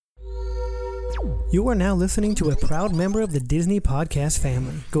You are now listening to a proud member of the Disney Podcast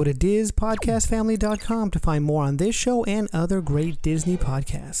family. Go to DizPodcastFamily.com to find more on this show and other great Disney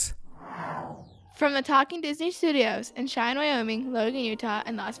podcasts. From the Talking Disney Studios in Cheyenne, Wyoming, Logan, Utah,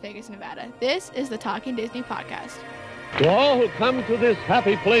 and Las Vegas, Nevada, this is the Talking Disney Podcast. To all who come to this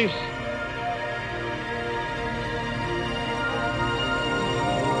happy place,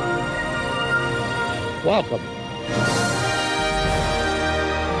 welcome.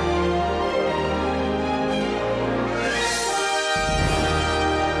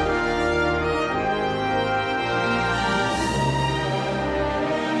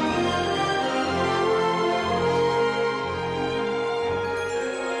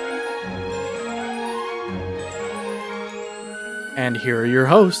 And here are your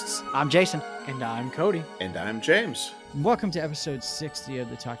hosts. I'm Jason. And I'm Cody. And I'm James. Welcome to episode 60 of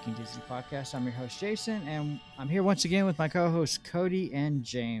the Talking Disney Podcast. I'm your host, Jason, and I'm here once again with my co-hosts, Cody and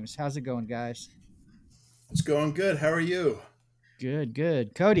James. How's it going, guys? It's going good. How are you?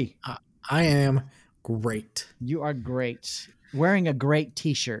 Good. Cody. I am great. You are great. Wearing a great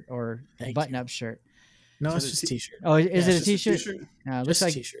t-shirt or Thank button-up shirt. No, it's just a t-shirt. Oh, is it a it's just t-shirt? Just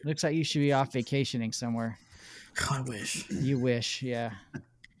a t-shirt. Looks like you should be off vacationing somewhere. I wish. You wish, yeah.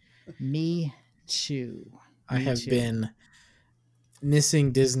 Me too. I have been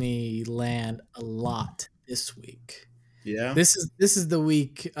missing Disneyland a lot this week. Yeah. This is the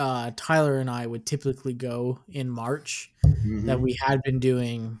week Tyler and I would typically go in March that we had been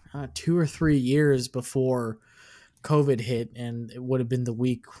doing 2 or 3 years before COVID hit, and it would have been the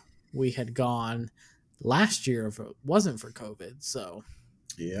week we had gone last year if it wasn't for COVID. So,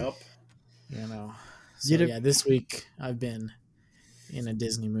 Yep. you know. So yeah, this week I've been in a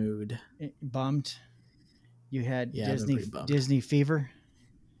Disney mood. Bummed. You had Yeah, I've been pretty bummed. Disney fever.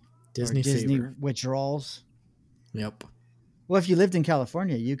 Disney fever. Withdrawals. Yep. Well, if you lived in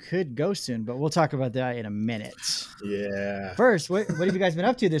California, you could go soon, but we'll talk about that in a minute. Yeah. First, what have you guys been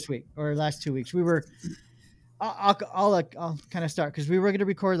up to this week or last 2 weeks? We were, I'll kind of start because we were going to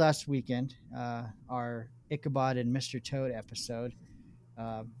record last weekend our Ichabod and Mr. Toad episode,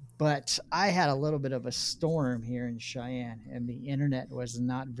 but I had a little bit of a storm here in Cheyenne, and the internet was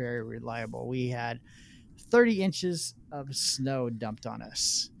not very reliable. We had 30 inches of snow dumped on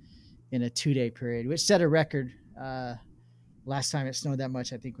us in a 2-day period, which set a record. Last time it snowed that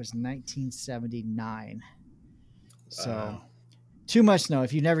much, I think, was 1979. So too much snow.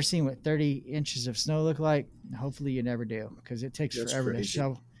 If you've never seen what 30 inches of snow look like, hopefully you never do, because it takes forever to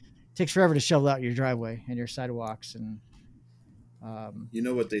shovel. It takes forever to shovel out your driveway and your sidewalks. And you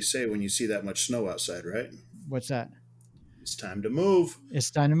know what they say when you see that much snow outside, right? What's that? It's time to move. It's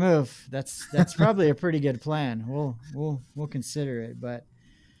time to move. That's probably a pretty good plan. We'll consider it, but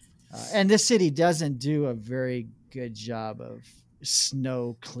and this city doesn't do a very good job of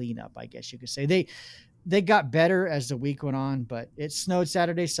snow cleanup, I guess you could say. They got better as the week went on, but it snowed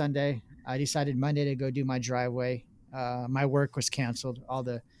Saturday, Sunday. I decided Monday to go do my driveway. My work was canceled. All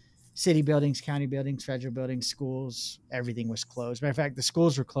the city buildings, county buildings, federal buildings, schools, everything was closed. Matter of fact, the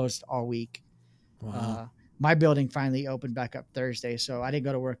schools were closed all week. Wow. My building finally opened back up Thursday, so I didn't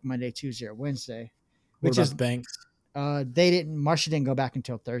go to work Monday, Tuesday, or Wednesday. What about the banks? Marcia didn't go back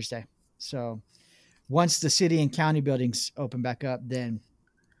until Thursday. So once the city and county buildings opened back up, then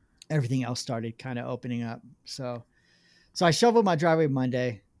everything else started kind of opening up. So I shoveled my driveway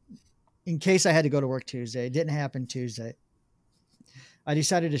Monday in case I had to go to work Tuesday. It didn't happen Tuesday. I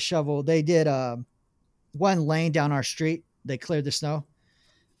decided to shovel. They did one lane down our street. They cleared the snow,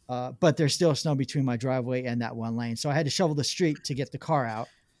 but there's still snow between my driveway and that one lane. So I had to shovel the street to get the car out.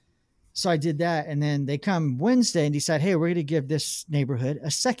 So I did that. And then they come Wednesday and decide, hey, we're going to give this neighborhood a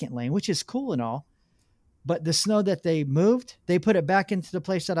second lane, which is cool and all. But the snow that they moved, they put it back into the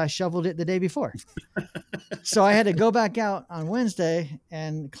place that I shoveled it the day before. So I had to go back out on Wednesday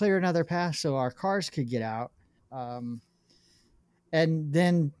and clear another path so our cars could get out. And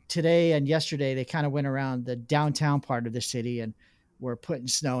then today and yesterday, they kind of went around the downtown part of the city and were putting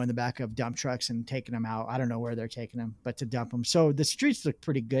snow in the back of dump trucks and taking them out. I don't know where they're taking them, but to dump them. So the streets look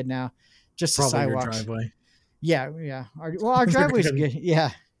pretty good now. Just Probably the sidewalks. your driveway. Yeah. Our driveway's good. Yeah.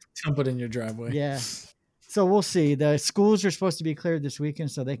 Dump it in your driveway. Yeah. So we'll see. The schools are supposed to be cleared this weekend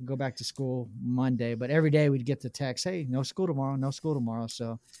so they can go back to school Monday. But every day we'd get the text, hey, no school tomorrow.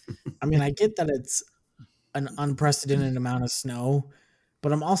 So, I mean, I get that it's an unprecedented amount of snow,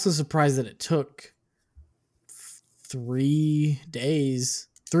 but I'm also surprised that it took 3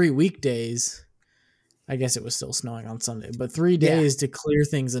 weekdays. I guess it was still snowing on Sunday, but 3 days to clear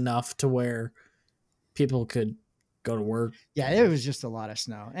things enough to where people could go to work. Yeah, it was just a lot of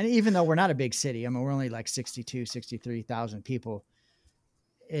snow. And even though we're not a big city, I mean, we're only like 63,000 people.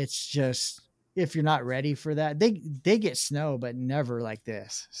 It's just if you're not ready for that, they get snow, but never like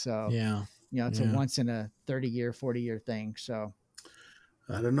this. So Yeah. it's a once in a 30-year, 40-year thing. So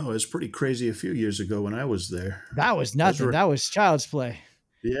I don't know. It's pretty crazy a few years ago when I was there. that was nothing. That was child's play.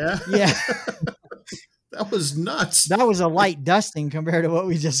 Yeah. Yeah. That was nuts. That was a light dusting compared to what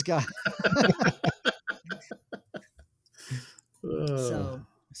we just got.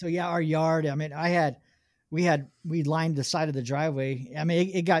 So yeah, our yard, I mean, we lined the side of the driveway. I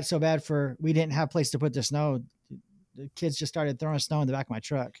mean, it got so bad we didn't have a place to put the snow. The kids just started throwing snow in the back of my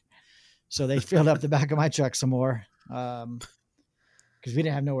truck. So they filled up the back of my truck some more. Cause we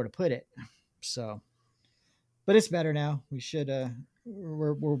didn't have nowhere to put it. So, but it's better now. We should,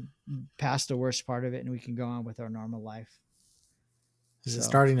 we're past the worst part of it and we can go on with our normal life. Is it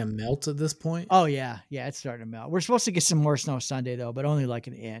starting to melt at this point? Oh yeah. Yeah. It's starting to melt. We're supposed to get some more snow Sunday though, but only like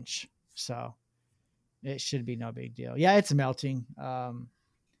an inch. So it should be no big deal. Yeah. It's melting.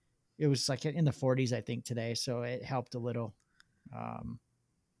 It was like in the 40s, I think today. So it helped a little.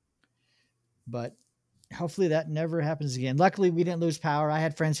 But hopefully that never happens again. Luckily we didn't lose power. I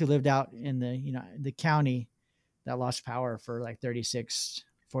had friends who lived out in the county that lost power for like 36,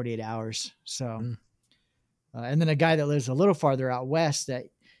 48 hours. So, and then a guy that lives a little farther out west that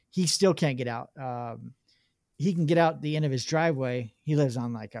he still can't get out. He can get out the end of his driveway. He lives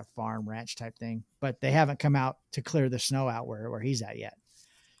on like a farm ranch type thing, but they haven't come out to clear the snow out where he's at yet.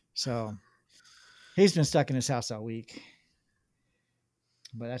 So he's been stuck in his house all week,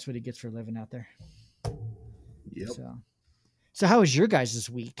 but that's what he gets for living out there. Yep. So how was your guys this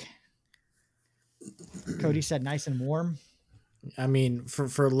week? Cody said nice and warm. I mean,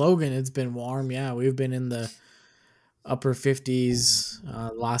 for Logan, it's been warm. Yeah, we've been in the upper 50s.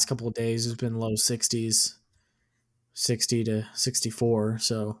 Last couple of days has been low 60s, 60 to 64.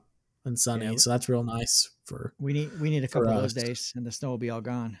 So and sunny. Yeah. So that's real nice we need a couple of those days, and the snow will be all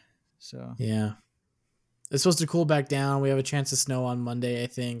gone. So yeah, it's supposed to cool back down. We have a chance of snow on Monday, I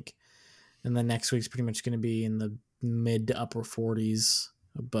think, and then next week's pretty much going to be in the mid to upper 40s.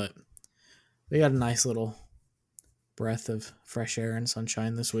 But we got a nice little breath of fresh air and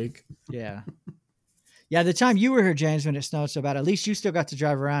sunshine this week. Yeah. Yeah, the time you were here, James, when it snowed so bad, at least you still got to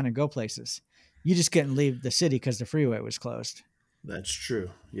drive around and go places. You just couldn't leave the city because the freeway was closed. That's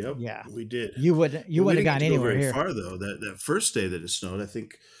true. Yep. Yeah. We did. You wouldn't have gone anywhere here. Far though. That first day that it snowed, I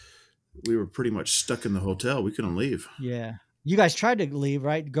think we were pretty much stuck in the hotel. We couldn't leave. Yeah. You guys tried to leave,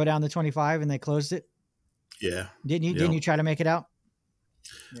 right? Go down the 25 and they closed it. Yeah. Didn't you? Yep. Didn't you try to make it out?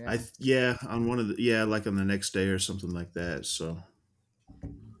 Yeah. On one of the like on the next day or something like that. So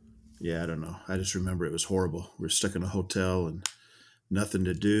yeah, I don't know. I just remember it was horrible. We were stuck in a hotel and nothing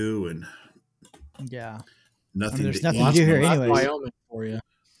to do and nothing. There's nothing to do here anyway. Wyoming for you.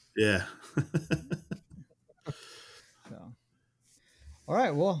 Yeah. So, all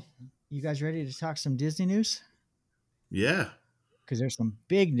right. Well, you guys ready to talk some Disney news? Yeah. Because there's some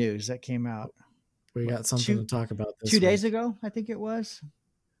big news that came out. We got something to talk about this 2 days ago, I think it was.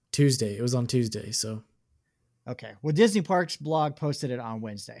 Tuesday. It was on Tuesday. So. Okay. Well, Disney Parks blog posted it on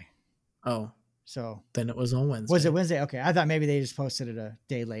Wednesday. Oh. So. Then it was on Wednesday. Was it Wednesday? Okay. I thought maybe they just posted it a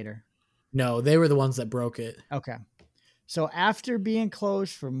day later. No, they were the ones that broke it. Okay. So after being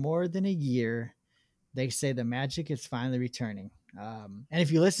closed for more than a year, they say the magic is finally returning. And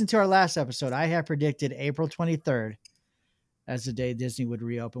if you listen to our last episode, I had predicted April 23rd as the day Disney would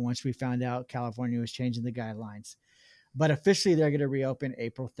reopen once we found out California was changing the guidelines. But officially, they're going to reopen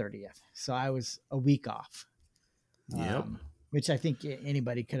April 30th. So I was a week off. Yep. Which I think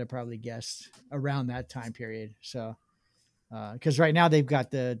anybody could have probably guessed around that time period. So, because right now they've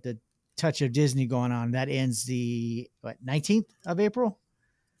got the Touch of Disney going on. That ends the 19th of April?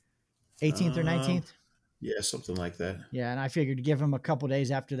 18th or 19th? Yeah, something like that. Yeah, and I figured to give them a couple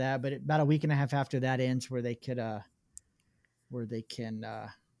days after that, but about a week and a half after that ends where they can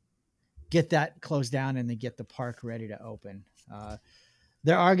get that closed down and then get the park ready to open.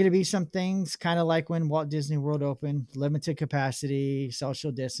 There are going to be some things kind of like when Walt Disney World opened, limited capacity,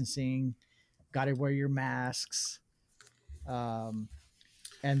 social distancing, got to wear your masks.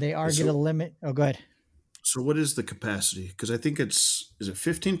 And they are going to limit. Oh, go ahead. So what is the capacity? Because I think is it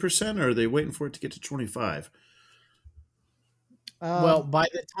 15% or are they waiting for it to get to 25? Well, by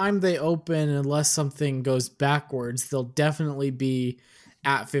the time they open, unless something goes backwards, they'll definitely be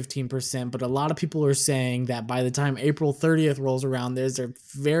at 15%. But a lot of people are saying that by the time April 30th rolls around, there's a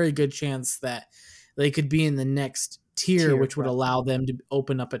very good chance that they could be in the next tier which would allow them to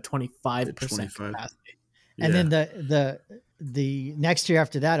open up at 25% capacity. Yeah. And then the next tier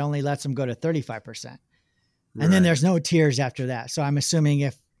after that only lets them go to 35%. And then there's no tiers after that. So I'm assuming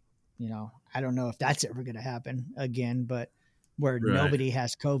if, I don't know if that's ever going to happen again, but where nobody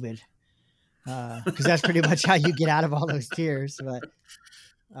has COVID, because that's pretty much how you get out of all those tiers. But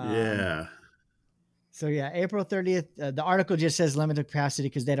Yeah. So yeah, April 30th. The article just says limited capacity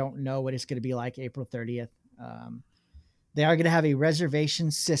because they don't know what it's going to be like April 30th. They are going to have a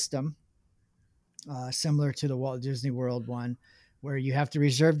reservation system similar to the Walt Disney World one, where you have to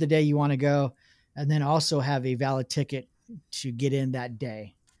reserve the day you want to go, and then also have a valid ticket to get in that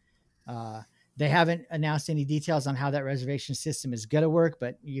day. They haven't announced any details on how that reservation system is going to work,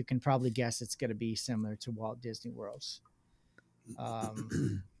 but you can probably guess it's going to be similar to Walt Disney World's.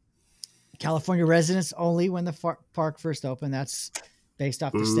 California residents only when the park first opened. That's based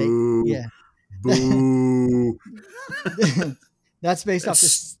off the state. Yeah. Boo. That's based off the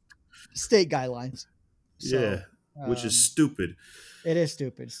state guidelines. So, yeah. Which is stupid. It is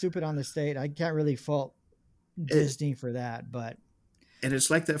stupid. Stupid on the state. I can't really fault Disney for that, but. And it's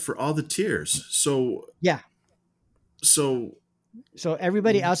like that for all the tiers. So. Yeah. So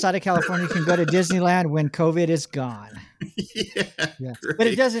everybody outside of California can go to Disneyland when COVID is gone. Yeah. But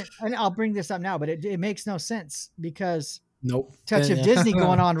it doesn't, and I'll bring this up now, but it makes no sense because Touch of Disney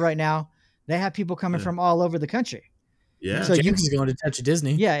going on right now. They have people coming from all over the country. Yeah. So James is going to Touch of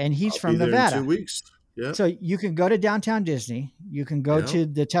Disney. Yeah. And he's I'll from be there Nevada. in 2 weeks. Yeah. So you can go to downtown Disney. You can go to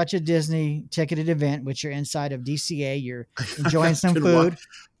the Touch of Disney ticketed event, which you're inside of DCA. You're enjoying some food.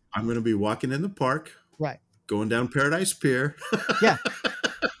 I'm going to be walking in the park. Right. Going down Paradise Pier. Yeah.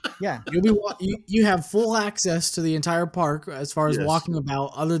 Yeah. You have full access to the entire park as far as Yes. walking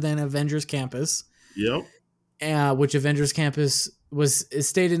about, other than Avengers Campus. Yep. Which Avengers Campus is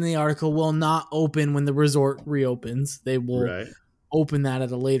stated in the article will not open when the resort reopens. They will open that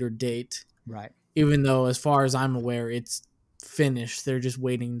at a later date. Right. Even though, as far as I'm aware, it's finished. They're just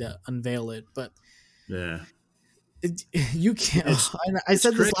waiting to unveil it. But yeah. You can't. I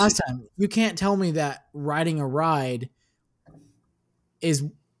said this last time. You can't tell me that riding a ride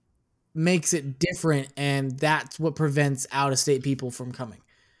makes it different, and that's what prevents out-of-state people from coming.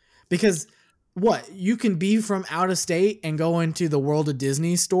 Because you can be from out of state and go into the World of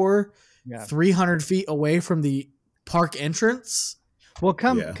Disney store 300 feet away from the park entrance. Well,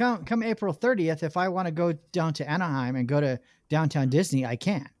 come April 30th, if I want to go down to Anaheim and go to downtown Disney, I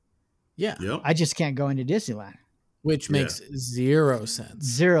can. Yeah. Yep. I just can't go into Disneyland. Which makes zero sense.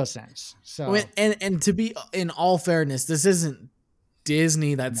 0 cents. So and to be in all fairness, this isn't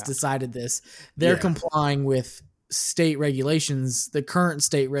Disney that's decided this. They're complying with state regulations, the current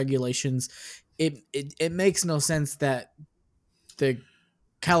state regulations. It makes no sense that the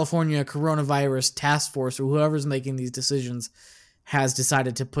California Coronavirus Task Force or whoever's making these decisions has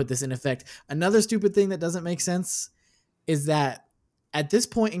decided to put this in effect. Another stupid thing that doesn't make sense is that at this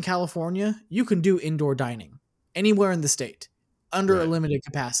point in California, you can do indoor dining anywhere in the state under a limited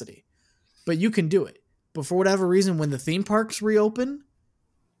capacity, but you can do it. But for whatever reason, when the theme parks reopen,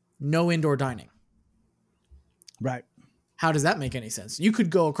 no indoor dining. Right. How does that make any sense? You could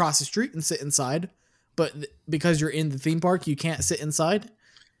go across the street and sit inside, but because you're in the theme park, you can't sit inside.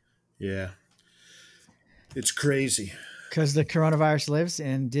 Yeah. It's crazy. Because the coronavirus lives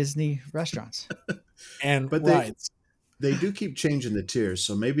in Disney restaurants and rides. They do keep changing the tiers,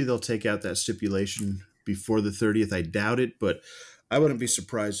 so maybe they'll take out that stipulation before the 30th. I doubt it, but I wouldn't be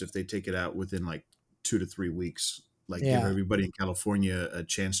surprised if they take it out within like 2 to 3 weeks. Like give everybody in California a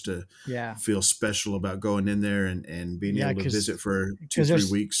chance to feel special about going in there and being able to visit for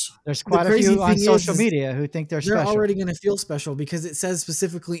 2-3 weeks. There's quite a few on social media who think they're special. They're already going to feel special because it says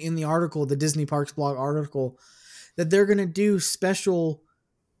specifically in the article, the Disney Parks blog article, that they're going to do special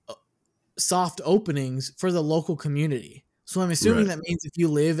soft openings for the local community. So I'm assuming that means if you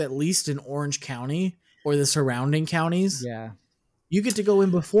live at least in Orange County or the surrounding counties, you get to go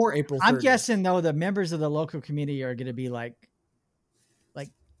in before April 30th. I'm guessing though the members of the local community are going to be like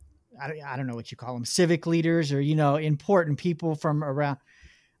I don't know what you call them, civic leaders or important people from around.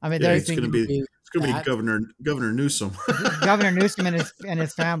 I mean, it's going to be Governor Newsom. Governor Newsom and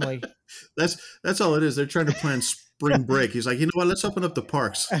his family. That's all it is. They're trying to plan spring break. He's like, you know what? Let's open up the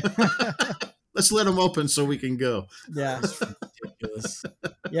parks. Let's let them open so we can go. Yeah. That's ridiculous.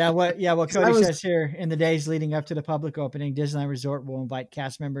 What Cody says here, in the days leading up to the public opening, Disneyland Resort will invite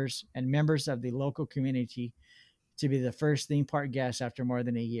cast members and members of the local community to be the first theme park guests after more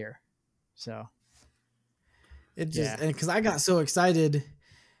than a year. So because I got so excited.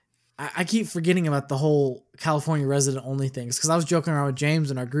 I keep forgetting about the whole California resident only things because I was joking around with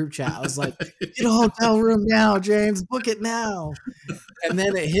James in our group chat. I was like, get a hotel room now, James, book it now. And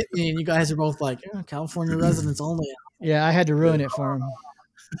then it hit me and you guys are both like, California residents only. Yeah, I had to ruin it for him.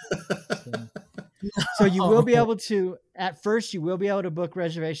 So you will be able to, at first, you will be able to book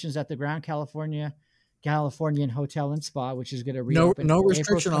reservations at the Ground California Californian Hotel and Spa, which is going to No reopen. April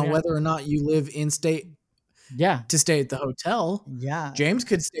restriction on 29th. whether or not you live in state Yeah, to stay at the hotel. yeah. James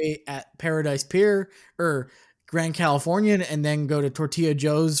could stay at Paradise Pier or Grand Californian and then go to Tortilla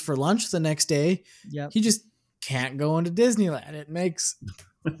Joe's for lunch the next day. Yep. He just can't go into Disneyland. It makes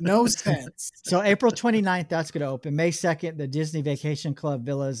no sense. So April 29th, that's going to open. May 2nd, the Disney Vacation Club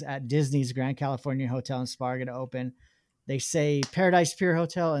villas at Disney's Grand Californian Hotel and Spa are going to open. They say Paradise Pier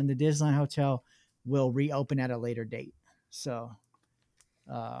Hotel and the Disneyland Hotel will reopen at a later date. So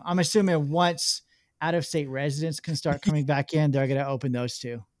I'm assuming once out-of-state residents can start coming back in, they're going to open those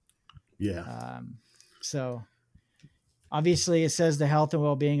two. Yeah. So obviously it says the health and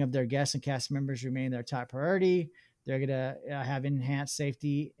well-being of their guests and cast members remain their top priority. They're going to have enhanced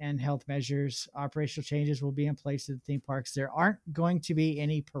safety and health measures. Operational changes will be in place at the theme parks. There aren't going to be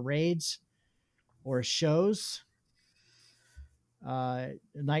any parades or shows.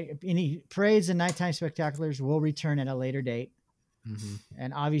 Any parades and nighttime spectaculars will return at a later date. Mm-hmm.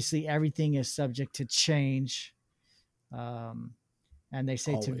 And obviously everything is subject to change. And they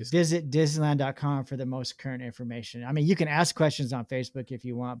say Always. to visit Disneyland.com for the most current information. I mean, you can ask questions on Facebook if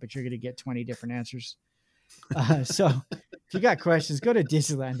you want, but you're going to get 20 different answers. So if you got questions, go to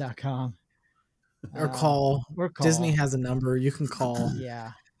Disneyland.com. Or call. Disney has a number you can call.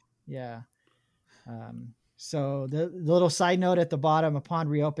 Yeah. Yeah. So the little side note at the bottom, upon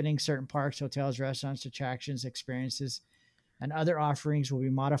reopening, certain parks, hotels, restaurants, attractions, experiences, and other offerings will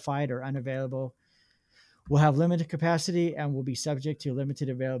be modified or unavailable, will have limited capacity, and will be subject to limited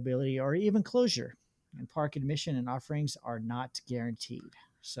availability or even closure. And park admission and offerings are not guaranteed.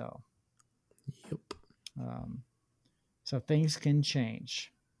 So, Yep. So things can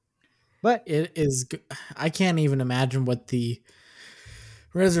change. But It is. I can't even imagine what the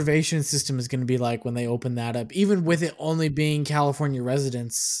reservation system is going to be like when they open that up, even with it only being California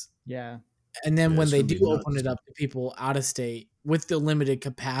residents. yeah, And then Yeah, when it's they gonna do be open nuts. it up to people out of state with the limited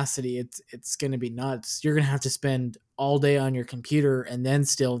capacity, it's going to be nuts. You're going to have to spend all day on your computer and then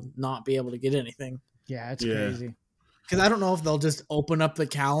still not be able to get anything. yeah, it's Yeah. crazy. Because I don't know if they'll just open up the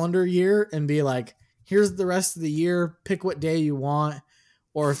calendar year and be like, here's the rest of the year, pick what day you want.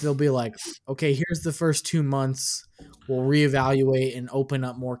 Or if they'll be like, okay, here's the first 2 months, we'll reevaluate and open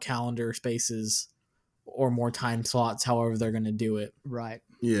up more calendar spaces or more time slots, however they're going to do it. Right.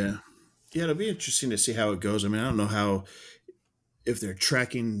 Yeah. Yeah, it'll be interesting to see how it goes. I mean, I don't know if they're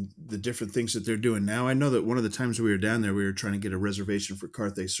tracking the different things that they're doing now. I know that one of the times we were down there, we were trying to get a reservation for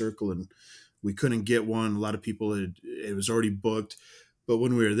Carthay Circle and we couldn't get one. A lot of people, it was already booked. But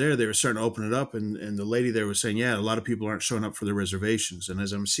when we were there, they were starting to open it up. And the lady there was saying, yeah, a lot of people aren't showing up for their reservations. And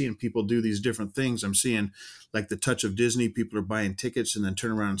as I'm seeing people do these different things, I'm seeing like the Touch of Disney, people are buying tickets and then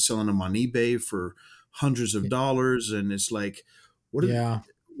turn around and selling them on eBay for hundreds of dollars. And it's like, what I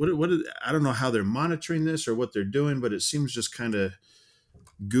don't know how they're monitoring this or what they're doing, but it seems just kind of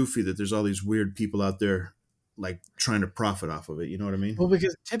goofy that there's all these weird people out there like trying to profit off of it. You know what I mean? Well,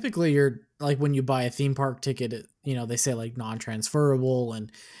 because typically you're like when you buy a theme park ticket, they say like non-transferable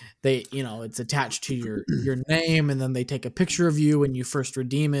and they, it's attached to your name and then they take a picture of you when you first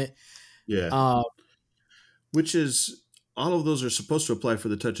redeem it. Yeah. Which is all of those are supposed to apply for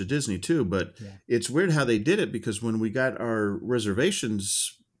the Touch of Disney too, but it's weird how they did it because when we got our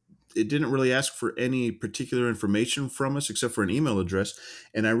reservations, it didn't really ask for any particular information from us except for an email address.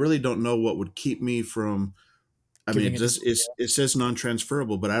 And I really don't know what would keep me from, I mean, it says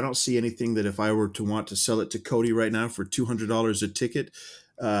non-transferable, but I don't see anything that if I were to want to sell it to Cody right now for $200 a ticket,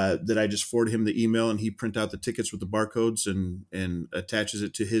 that I just forward him the email and he print out the tickets with the barcodes and attaches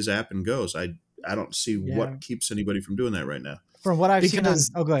it to his app and goes. I don't see what keeps anybody from doing that right now. From what I've seen, Because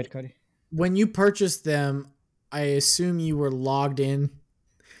go ahead, Cody. When you purchased them, I assume you were logged in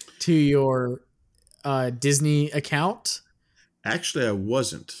to your Disney account. Actually, I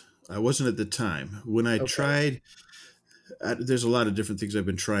wasn't at the time when I tried. There's a lot of different things I've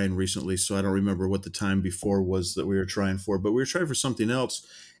been trying recently, so I don't remember what the time before was that we were trying for, but we were trying for something else.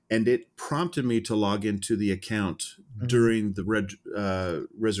 And it prompted me to log into the account during the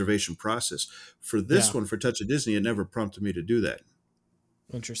reservation process. For this one, for Touch of Disney, it never prompted me to do that.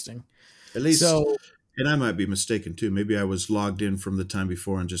 Interesting. At least, and I might be mistaken too. Maybe I was logged in from the time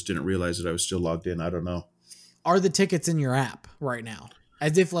before and just didn't realize that I was still logged in. I don't know. Are the tickets in your app right now?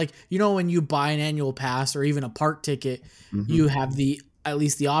 As if like, when you buy an annual pass or even a park ticket, you have at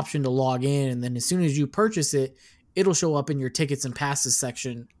least the option to log in. And then as soon as you purchase it, it'll show up in your tickets and passes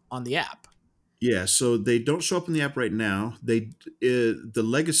section on the app. Yeah, so they don't show up in the app right now. The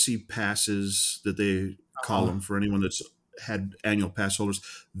legacy passes that they call them for anyone that's had annual pass holders,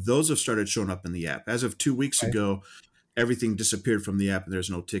 those have started showing up in the app. As of 2 weeks ago, everything disappeared from the app and there's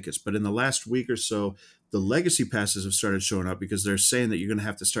no tickets. But in the last week or so, the legacy passes have started showing up because they're saying that you're going to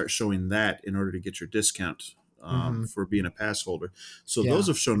have to start showing that in order to get your discount for being a pass holder. So those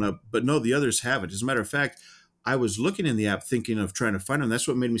have shown up, but no, the others haven't. As a matter of fact, I was looking in the app thinking of trying to find them. That's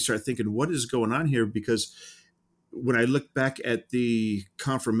what made me start thinking, what is going on here? Because when I look back at the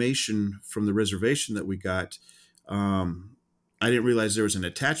confirmation from the reservation that we got, I didn't realize there was an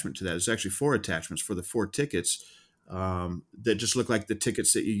attachment to that. There's actually 4 attachments for the 4 tickets that just look like the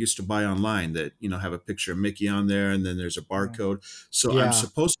tickets that you used to buy online that, you know, have a picture of Mickey on there, and then there's a barcode. So I'm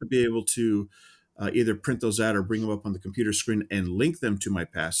supposed to be able to either print those out or bring them up on the computer screen and link them to my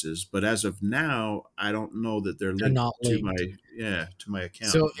passes. But as of now, I don't know that they're linked to my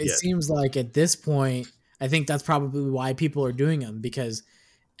account. So it seems like at this point, I think that's probably why people are doing them, because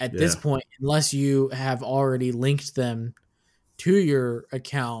at this point, unless you have already linked them to your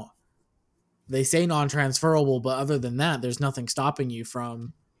account, they say non-transferable, but other than that, there's nothing stopping you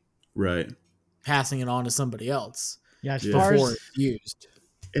from passing it on to somebody else. Yeah, as far as it's used.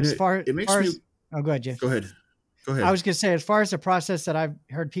 And it makes me. Oh, go ahead, Jay. Go ahead. I was going to say, as far as the process that I've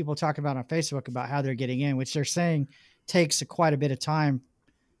heard people talk about on Facebook about how they're getting in, which they're saying takes quite a bit of time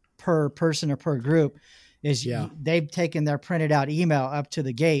per person or per group, is they've taken their printed out email up to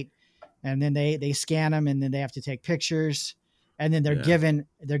the gate, and then they scan them, and then they have to take pictures, and then they're given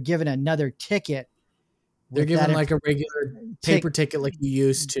another ticket. They're given like a regular paper ticket like you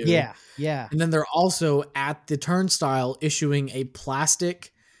used to. Yeah. And then they're also at the turnstile issuing a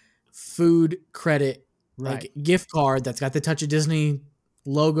plastic food credit like gift card that's got the Touch of Disney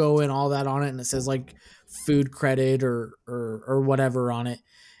logo and all that on it, and it says like food credit or whatever on it.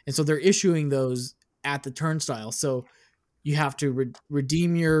 And so they're issuing those at the turnstile. So you have to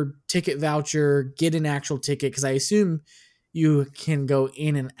redeem your ticket voucher, get an actual ticket, because I assume you can go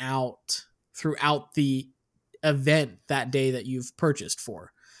in and out throughout the event that day that you've purchased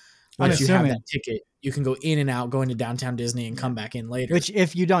for. Once you have that ticket, you can go in and out, go into downtown Disney and come back in later. Which,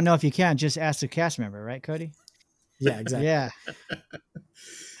 if you don't know if you can, just ask the cast member, right, Cody? Yeah, exactly.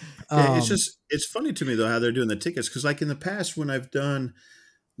 It's funny to me though how they're doing the tickets, because like in the past when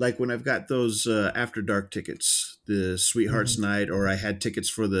I've got those After Dark tickets, the Sweethearts Night, or I had tickets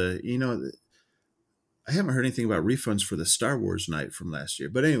for I haven't heard anything about refunds for the Star Wars night from last year.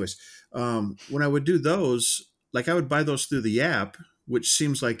 But anyways, when I would do those, like I would buy those through the app, which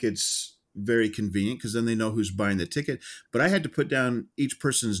seems like it's very convenient because then they know who's buying the ticket. But I had to put down each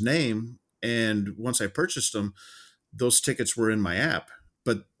person's name, and once I purchased them, those tickets were in my app,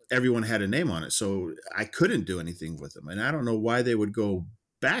 but everyone had a name on it, so I couldn't do anything with them. And I don't know why they would go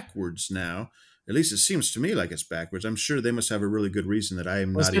backwards now. At least it seems to me like it's backwards. I'm sure they must have a really good reason that I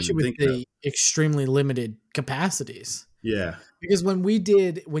am not even thinking of. Especially with the extremely limited capacities. Yeah. Because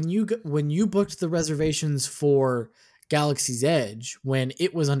when you booked the reservations for Galaxy's Edge, when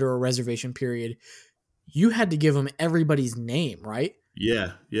it was under a reservation period, you had to give them everybody's name, right?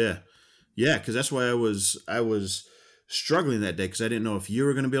 Yeah. Because that's why I was struggling that day, because I didn't know if you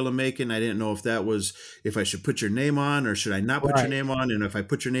were going to be able to make it, and I didn't know if I should put your name on or should I not put your name on, and if I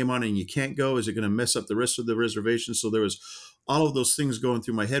put your name on and you can't go, is it going to mess up the rest of the reservation? So there was all of those things going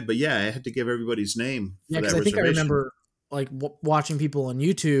through my head, but I had to give everybody's name for that reservation. I think I remember like watching people on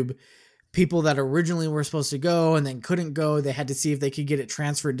YouTube, people that originally were supposed to go and then couldn't go. They had to see if they could get it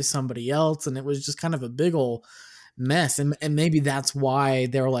transferred to somebody else, and it was just kind of a big old mess. And maybe that's why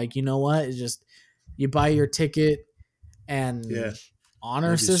they're like, you know what, it's just you buy your ticket and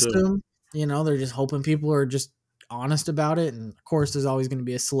honor system. So. They're just hoping people are just honest about it, and of course there's always going to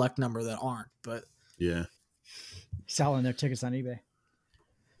be a select number that aren't, but selling their tickets on eBay.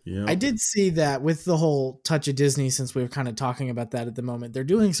 I did see that with the whole Touch of Disney, since we're kind of talking about that at the moment, they're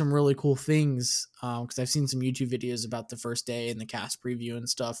doing some really cool things, because I've seen some YouTube videos about the first day and the cast preview and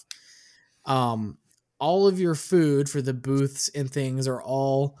stuff. All of your food for the booths and things are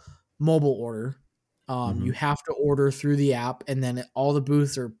all mobile order. You have to order through the app, and then all the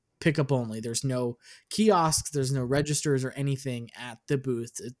booths are pickup only. There's no kiosks, there's no registers or anything at the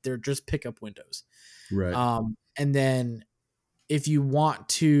booth. They're just pickup windows. Right. And then if you wanted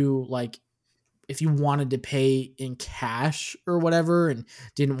to pay in cash or whatever and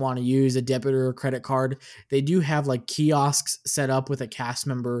didn't want to use a debit or a credit card, they do have like kiosks set up with a cast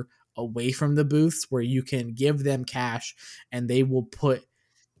member away from the booths where you can give them cash and they will put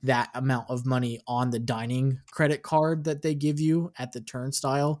that amount of money on the dining credit card that they give you at the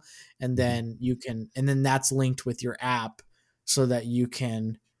turnstile. And then that's linked with your app so that you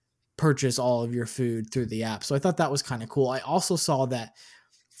can purchase all of your food through the app. So I thought that was kind of cool. I also saw that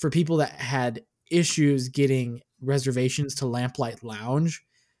for people that had issues getting reservations to Lamplight Lounge,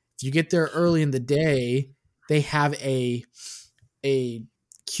 if you get there early in the day, they have a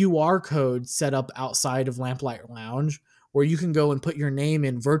QR code set up outside of Lamplight Lounge where you can go and put your name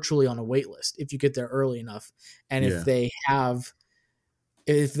in virtually on a wait list if you get there early enough. And if they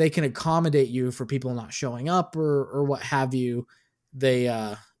can accommodate you for people not showing up or what have you,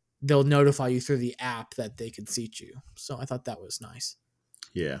 they'll notify you through the app that they can seat you. So I thought that was nice.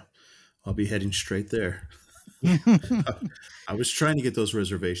 Yeah. I'll be heading straight there. I was trying to get those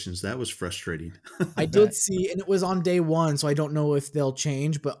reservations. That was frustrating. I did see, and it was on day one, so I don't know if they'll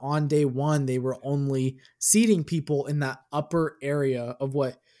change, but on day one, they were only seating people in that upper area of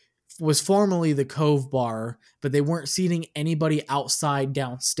what was formerly the Cove Bar, but they weren't seating anybody outside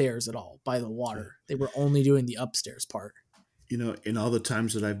downstairs at all by the water. They were only doing the upstairs part. You know, in all the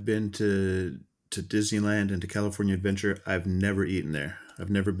times that I've been to Disneyland and to California Adventure, I've never eaten there. I've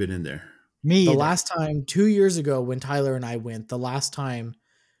never been in there. Me the either. last time 2 years ago when Tyler and I went, the last time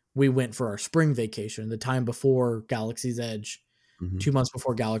we went for our spring vacation, the time before Galaxy's Edge, 2 months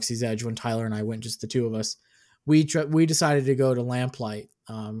before Galaxy's Edge, when Tyler and I went, just the two of us, we decided to go to Lamplight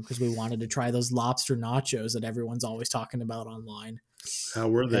because we wanted to try those lobster nachos that everyone's always talking about online. How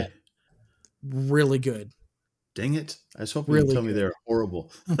were they? Really good. Dang it. I was hoping you'd tell me they're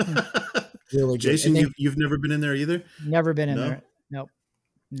horrible. Really good. Jason, you've never been in there either? Never been in there. Nope.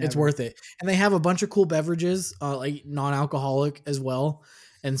 Never. It's worth it. And they have a bunch of cool beverages, like non-alcoholic as well.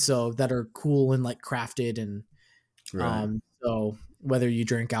 And so that are cool and like crafted. And so whether you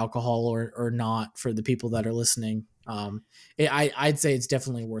drink alcohol or not, for the people that are listening, I'd say it's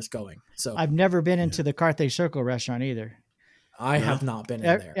definitely worth going. So I've never been into the Carthay Circle restaurant either. I have not been in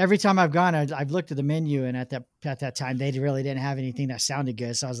there. Every time I've gone, I've looked at the menu, and at that time, they really didn't have anything that sounded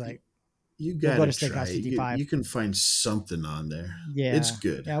good. So I was like, you got to try Steakhouse 55. You can find something on there. Yeah. It's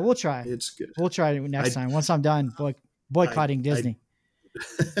good. Yeah, we'll try. It's good. We'll try it next time. Once I'm done boycotting Disney.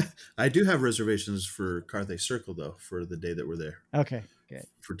 I do have reservations for Carthay Circle, though, for the day that we're there. Okay, good.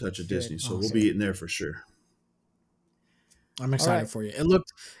 For Touch of Disney. So we'll be eating there for sure. I'm excited for you. It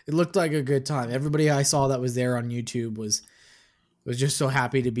looked like a good time. Everybody I saw that was there on YouTube was just so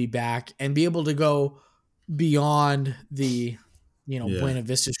happy to be back and be able to go beyond the Buena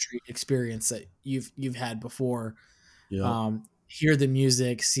Vista Street experience that you've had before. Yeah. Hear the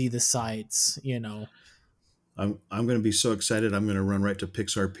music, see the sights, I'm going to be so excited. I'm going to run right to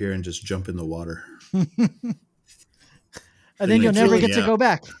Pixar Pier and just jump in the water. And then you'll never get to go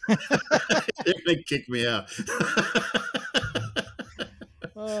back. They're going to kick me out.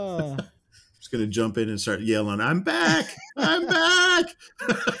 Just going to jump in and start yelling, "I'm back! I'm back!"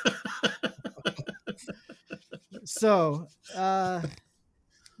 So,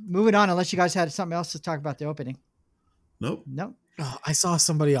 moving on, unless you guys had something else to talk about the opening. Nope. Oh, I saw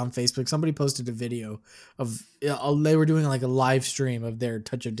somebody on Facebook. Somebody posted a video of they were doing like a live stream of their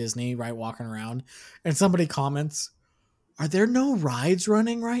Touch of Disney, right, walking around, and somebody comments, "Are there no rides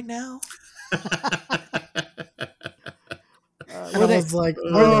running right now?" Were they like,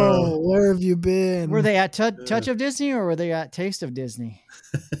 "Oh, where have you been?" Were they at Touch of Disney or were they at Taste of Disney?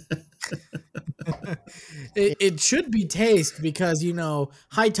 It should be Taste because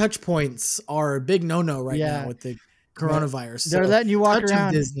high touch points are a big no right now with the coronavirus. They're letting you walk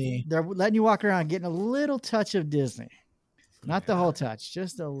around Disney. They're letting you walk around getting a little touch of Disney, not the whole touch,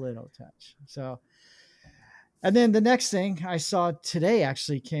 just a little touch. So, and then the next thing I saw today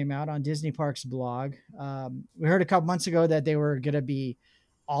actually came out on Disney Parks blog. We heard a couple months ago that they were going to be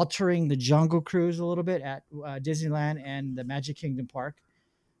altering the Jungle Cruise a little bit at Disneyland and the Magic Kingdom Park.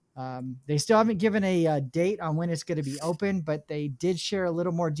 They still haven't given a date on when it's going to be open, but they did share a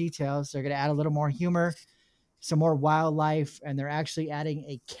little more details. They're going to add a little more humor, some more wildlife, and they're actually adding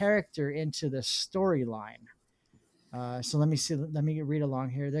a character into the storyline. So let me read along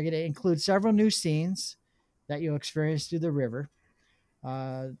here. They're going to include several new scenes that you'll experience through the river.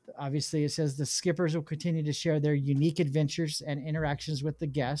 Obviously, it says the skippers will continue to share their unique adventures and interactions with the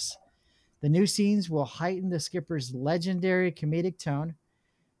guests. The new scenes will heighten the skippers' legendary comedic tone.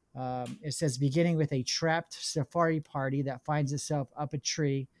 It says beginning with a trapped safari party that finds itself up a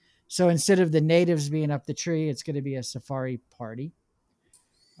tree. So instead of the natives being up the tree, it's going to be a safari party.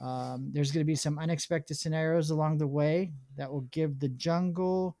 There's going to be some unexpected scenarios along the way that will give the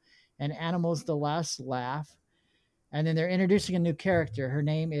jungle and animals the last laugh. And then they're introducing a new character. Her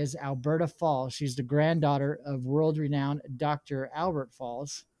name is Alberta Falls. She's the granddaughter of world-renowned Dr. Albert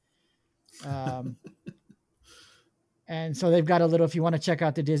Falls. And so they've got a little, if you want to check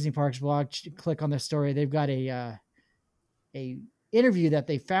out the Disney Parks blog, click on the story. They've got a interview that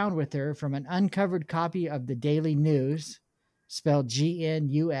they found with her from an uncovered copy of the Daily News, spelled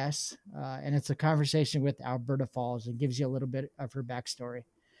GNUS. And it's a conversation with Alberta Falls and gives you a little bit of her backstory.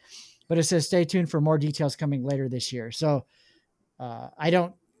 but it says stay tuned for more details coming later this year. So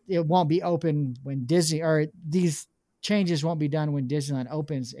it won't be open when Disney, or these changes won't be done when Disneyland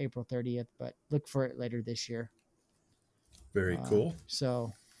opens April 30th, but look for it later this year. Very cool.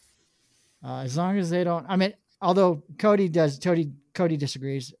 So as long as they don't, I mean, although Cody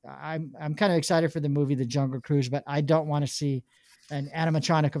disagrees. I'm kind of excited for the movie The Jungle Cruise, but I don't want to see an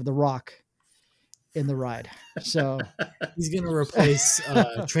animatronic of The Rock in the ride. So he's going to replace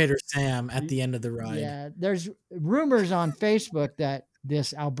Trader Sam at the end of the ride. Yeah, there's rumors on Facebook that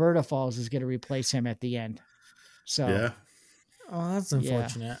this Alberta Falls is going to replace him at the end. So yeah. Oh, that's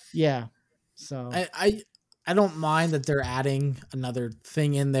unfortunate. Yeah. So I don't mind that they're adding another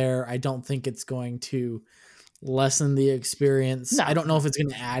thing in there. I don't think it's going to lessen the experience. No. I don't know if it's going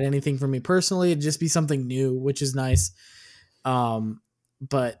to add anything for me personally. It'd just be something new, which is nice.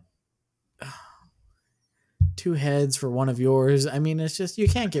 But 2 heads for one of yours. I mean, it's just, you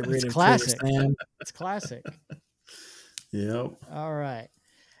can't get rid of classic. It's classic. Yep. All right.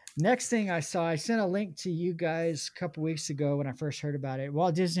 Next thing I saw, I sent a link to you guys a couple weeks ago when I first heard about it.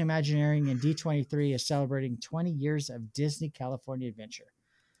 Walt Disney Imagineering and D23 is celebrating 20 years of Disney California Adventure.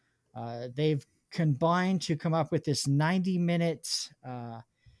 They've combined to come up with this 90-minute,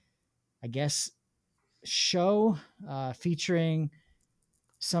 show featuring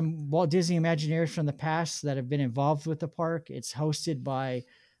some Walt Disney Imagineers from the past that have been involved with the park. It's hosted by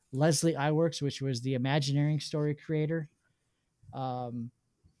Leslie Iwerks, which was the Imagineering story creator.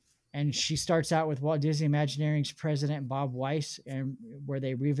 And she starts out with Walt Disney Imagineering's president, Bob Weiss, and where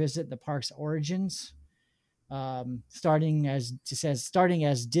they revisit the park's origins, starting as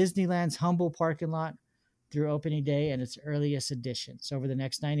Disneyland's humble parking lot through opening day and its earliest editions. Over the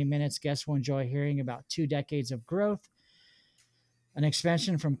next 90 minutes, guests will enjoy hearing about 2 decades of growth, an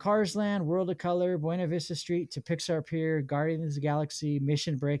expansion from Cars Land, World of Color, Buena Vista Street to Pixar Pier, Guardians of the Galaxy,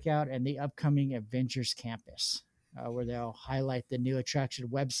 Mission Breakout, and the upcoming Avengers Campus, where they'll highlight the new attraction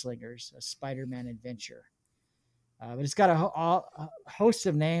Web Slingers, a Spider-Man adventure. But it's got a host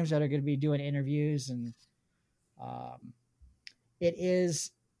of names that are going to be doing interviews, and it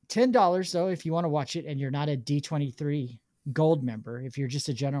is $10 though if you want to watch it and you're not a D23 Gold member. If you're just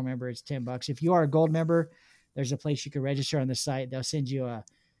a general member, it's $10. If you are a Gold member, there's a place you can register on the site. They'll send you a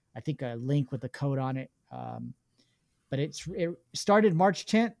link with a code on it. But it started March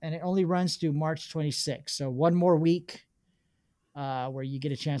 10th and it only runs through March 26th. So one more week where you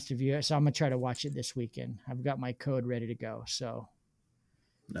get a chance to view it. So I'm going to try to watch it this weekend. I've got my code ready to go. So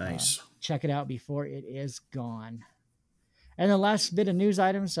nice. Check it out before it is gone. And the last bit of news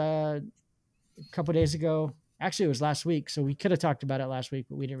items, a couple days ago, actually it was last week. So we could have talked about it last week,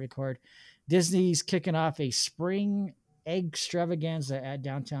 but we didn't record. Disney's kicking off a spring egg extravaganza at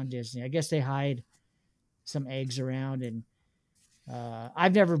Downtown Disney. I guess they hide some eggs around, and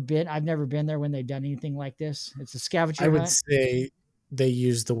I've never been there when they've done anything like this. It's a scavenger hunt. I would say they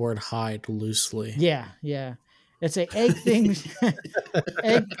use the word hide loosely. Yeah. It's a egg thing,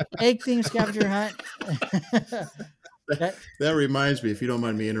 egg thing scavenger hunt. That reminds me, if you don't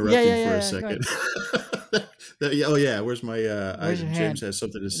mind me interrupting for a second. Where's my James has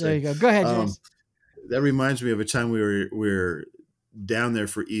something to say. There you go. Go ahead, James. That reminds me of a time we were down there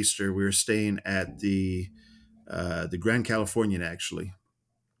for Easter. We were staying at the Grand Californian, actually,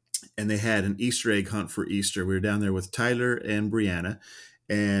 and they had an Easter egg hunt for Easter. We were down there with Tyler and Brianna,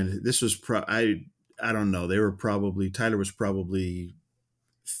 and this was I don't know. Tyler was probably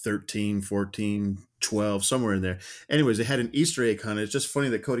 13, 14, 12, somewhere in there. Anyways, they had an Easter egg hunt. It's just funny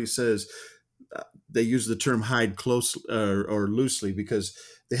that Cody says they use the term hide close or loosely, because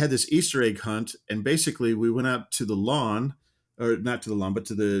they had this Easter egg hunt, and basically we went out to the lawn, or not to the lawn, but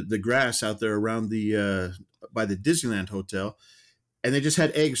to the grass out there around the by the Disneyland Hotel, and they just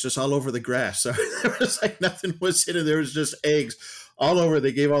had eggs just all over the grass. So there was like nothing was hidden. There was just eggs all over.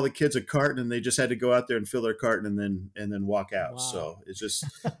 They gave all the kids a carton, and they just had to go out there and fill their carton and then walk out. Wow. So it's just,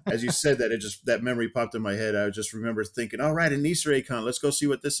 as you said that, that memory popped in my head. I just remember thinking, all right, an Easter egg hunt. Let's go see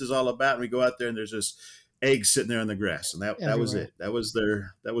what this is all about. And we go out there, and there's just eggs sitting there on the grass, and that was it. That was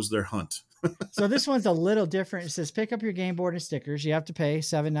their hunt. So this one's a little different. It says pick up your game board and stickers. You have to pay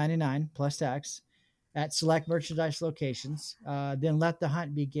 $7.99 plus tax at select merchandise locations. Then let the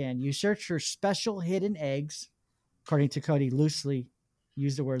hunt begin. You search for special hidden eggs, according to Cody, loosely,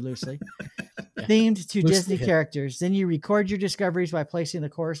 use the word loosely, themed to Disney characters. Then you record your discoveries by placing the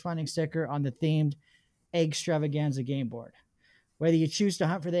corresponding sticker on the themed egg extravaganza game board. Whether you choose to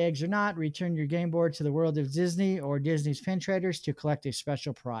hunt for the eggs or not, return your game board to the World of Disney or Disney's Pin Traders to collect a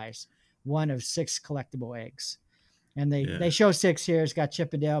special prize, one of 6 collectible eggs. And they show 6 here. It's got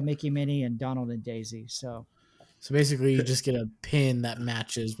Chip 'n Dale, Mickey, Minnie, and Donald and Daisy. So So basically, you just get a pin that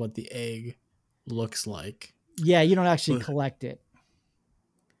matches what the egg looks like. Yeah, you don't actually collect it.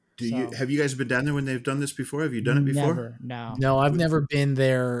 Have you guys been down there when they've done this before? Have you done it before? Never, no. No, I've never been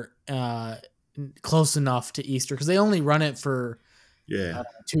there close enough to Easter because they only run it for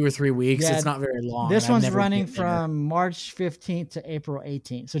 2 or 3 weeks. Yeah, it's not very long. This one's running from March 15th to April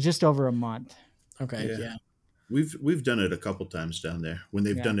 18th, so just over a month. Okay, yeah. We've done it a couple times down there when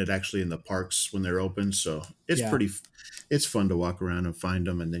they've done it actually in the parks when they're open. So it's fun to walk around and find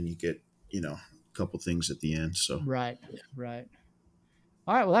them, and then you get a couple things at the end. So right.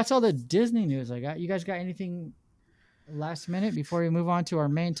 All right, well, that's all the Disney news I got. You guys got anything last minute before we move on to our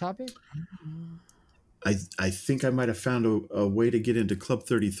main topic? I think I might have found a way to get into Club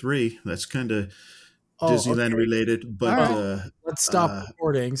 33. That's kind of Disneyland related, but right. Let's stop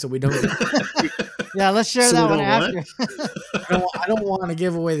recording so we don't. Yeah, let's share that one after. I don't want to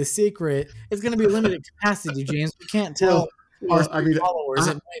give away the secret. It's going to be limited capacity, James. We can't tell our followers.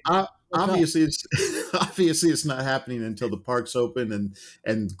 Obviously, it's not happening until the parks open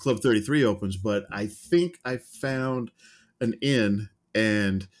and Club 33 opens. But I think I found an inn,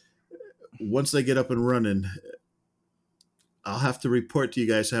 and once they get up and running, I'll have to report to you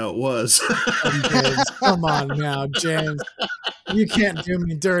guys how it was. Come on now, James. You can't do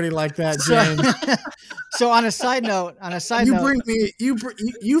me dirty like that, James. So on a side note,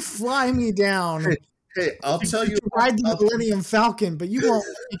 you fly me down. Hey, I'll tell you. Ride the Millennium Falcon, but you won't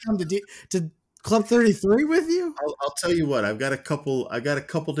come to Club 33 with you. I'll tell you what. I've got a couple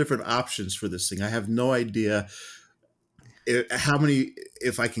different options for this thing. I have no idea how many.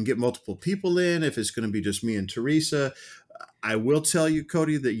 If I can get multiple people in, if it's going to be just me and Teresa. I will tell you,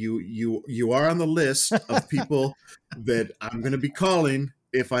 Cody, that you are on the list of people that I'm going to be calling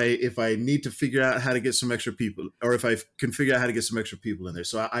if I need to figure out how to get some extra people, or if I can figure out how to get some extra people in there.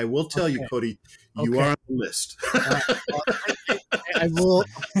 So I will tell you, Cody, you are on the list. I will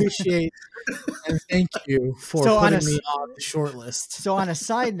appreciate and thank you for putting me on the short list. So on a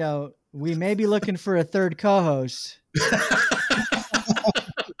side note, we may be looking for a third co-host.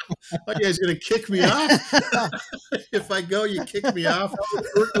 What, you guys going to kick me off? If I go, you kick me off?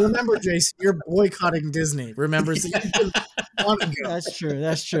 Remember, Jason, you're boycotting Disney. Remember, so you want to go.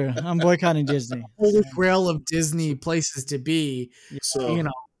 That's true. I'm boycotting Disney. Holy grail of Disney places to be. So,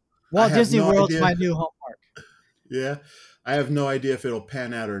 Walt Disney World's my new home park. Yeah. I have no idea if it'll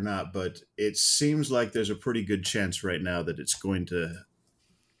pan out or not, but it seems like there's a pretty good chance right now that it's going to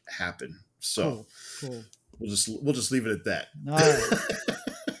happen. So cool. We'll just leave it at that.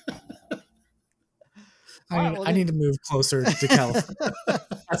 All right. I need to move closer to California.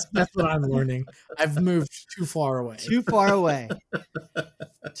 That's what I'm learning. I've moved too far away. Too far away.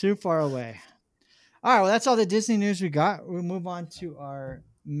 All right. Well, that's all the Disney news we got. We'll move on to our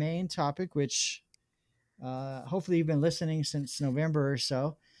main topic, which hopefully you've been listening since November or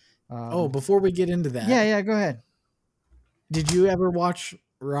so. Before we get into that. Yeah. Go ahead. Did you ever watch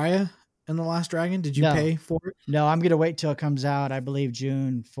Raya and the Last Dragon? Did you pay for it? No, I'm going to wait till it comes out. I believe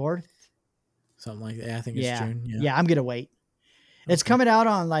June 4th. Something like that. I think it's June. Yeah, I'm going to wait. Okay. It's coming out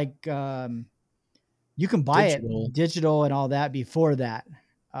on you can buy it digital and all that before that.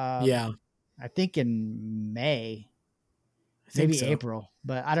 I think in May, maybe April,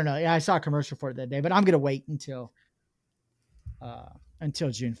 but I don't know. Yeah, I saw a commercial for it that day, but I'm going to wait until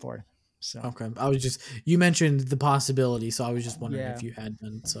June 4th. So okay, you mentioned the possibility, so I was just wondering if you had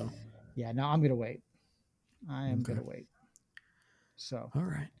been. So no, I'm going to wait. I am going to wait. So all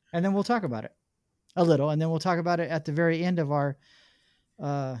right, and then we'll talk about it a little, and then we'll talk about it at the very end of our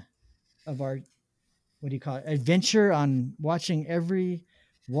what do you call it? Adventure on watching every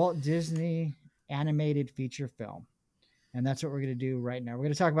Walt Disney animated feature film. And that's what we're going to do right now. We're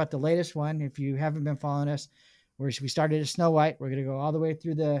going to talk about the latest one. If you haven't been following us, we started at Snow White. We're going to go all the way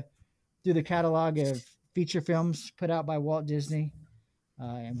through the catalog of feature films put out by Walt Disney.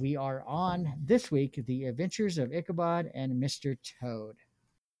 And we are on this week, The Adventures of Ichabod and Mr. Toad.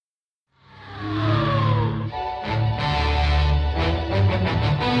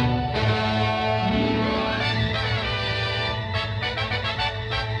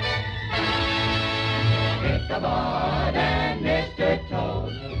 Ichabod and Mr.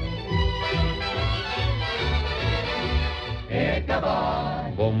 Toad.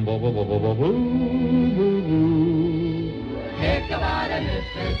 Ichabod. Boom, boom, boom, boom, boom, boom, boom, boom, boom. Ichabod and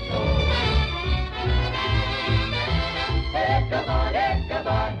Mr. Toad. Ichabod,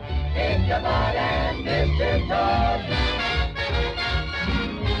 Ichabod, Ichabod and Mr. Toad.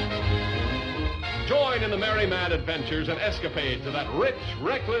 Join in the merry mad adventures and escapades of that rich,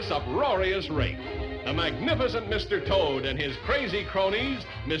 reckless, uproarious rake. The magnificent Mr. Toad and his crazy cronies,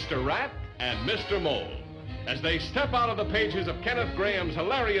 Mr. Rat and Mr. Mole. as they step out of the pages of Kenneth Graham's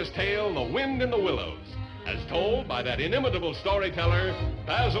hilarious tale, The Wind in the Willows, as told by that inimitable storyteller,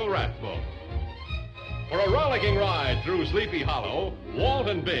 Basil Rathbone. For a rollicking ride through Sleepy Hollow, Walt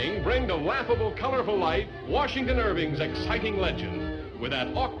and Bing bring to laughable, colorful light Washington Irving's exciting legend with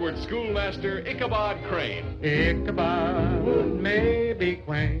that awkward schoolmaster, Ichabod Crane. Ichabod may be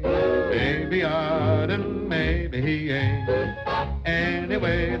quaint, maybe odd, and maybe he ain't.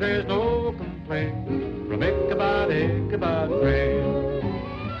 Anyway, there's no complaint from Ichabod Crane.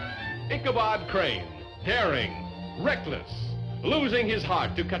 Ichabod Crane, daring, reckless, losing his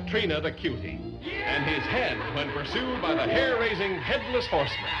heart to Katrina the cutie, and his head when pursued by the hair-raising headless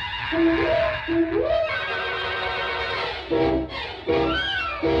horseman.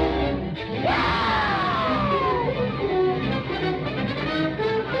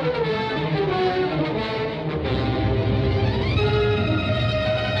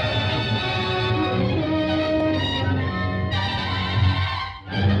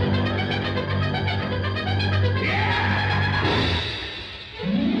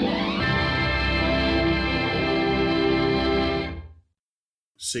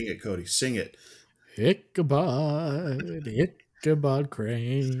 Sing it, Cody. Sing it. Ichabod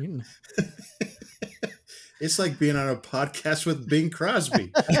Crane. It's like being on a podcast with Bing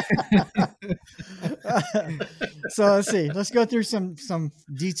Crosby. So let's see. Let's go through some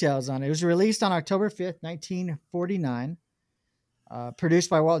details on it. It was released on October 5th, 1949. Produced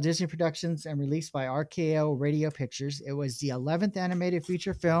by Walt Disney Productions and released by RKO Radio Pictures. It was the 11th animated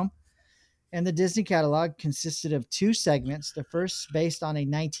feature film in the Disney catalog, consisted of 2 segments. The first based on a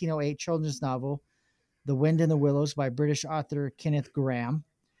 1908 children's novel, The Wind in the Willows by British author Kenneth Grahame.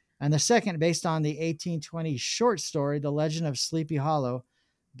 And the second based on the 1820 short story, The Legend of Sleepy Hollow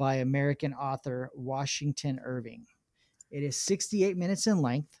by American author Washington Irving. It is 68 minutes in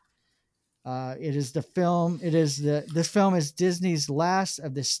length. This film is Disney's last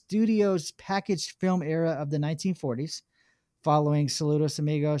of the studio's packaged film era of the 1940s, following Saludos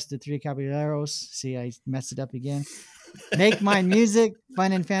Amigos, The Three Caballeros. See, I messed it up again. Make Mine Music,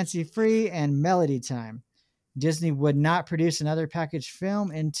 Fun and Fancy Free, and Melody Time. Disney would not produce another packaged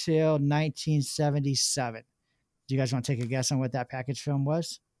film until 1977. Do you guys want to take a guess on what that packaged film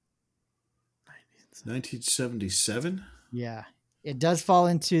was? 1977? Yeah. It does fall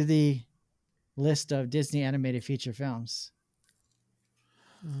into the list of Disney animated feature films.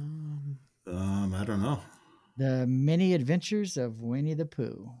 I don't know. The Many Adventures of Winnie the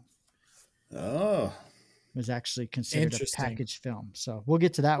Pooh Oh, was actually considered a packaged film. So we'll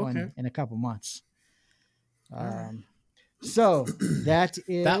get to that one in a couple months. So that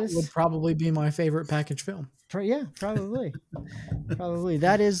would probably be my favorite packaged film. Yeah, probably. Probably.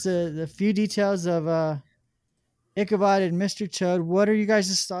 That is the few details of Ichabod and Mr. Toad. What are you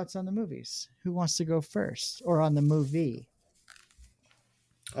guys' thoughts on the movies? Who wants to go first, or on the movie?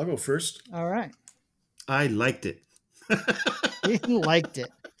 I'll go first. All right. I liked it. He liked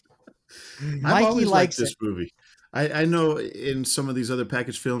it. I've always liked this movie. I know in some of these other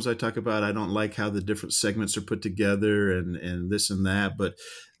packaged films I talk about, I don't like how the different segments are put together and this and that. But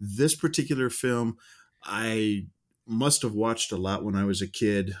this particular film, I must have watched a lot when I was a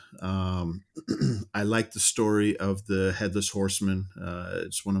kid. I like the story of the Headless Horseman.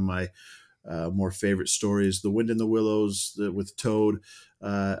 It's one of my more favorite stories. The Wind in the Willows with Toad.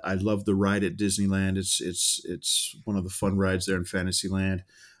 I love the ride at Disneyland. It's one of the fun rides there in Fantasyland.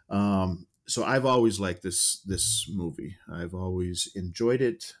 So I've always liked this movie. I've always enjoyed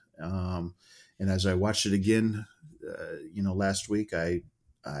it. And as I watched it again, last week, I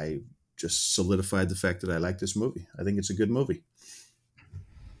just solidified the fact that I like this movie. I think it's a good movie.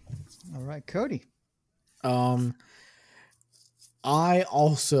 All right, Cody. I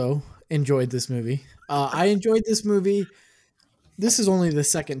also enjoyed this movie. I enjoyed this movie. This is only the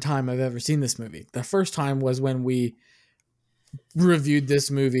second time I've ever seen this movie. The first time was when we reviewed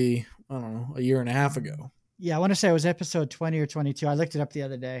this movie, I don't know, a year and a half ago. Yeah, I want to say it was episode 20 or 22. I looked it up the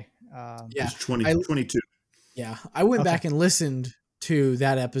other day. Yeah, 22. Yeah, I went back and listened to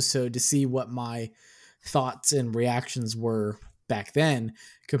that episode to see what my thoughts and reactions were back then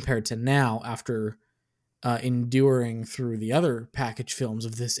compared to now after enduring through the other package films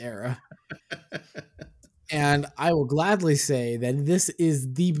of this era. And I will gladly say that this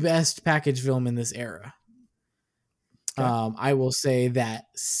is the best package film in this era. Okay. I will say that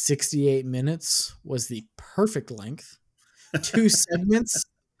 68 minutes was the perfect length. 2 segments,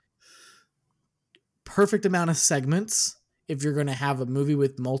 perfect amount of segments. If you're going to have a movie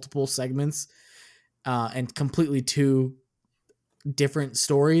with multiple segments and completely 2 different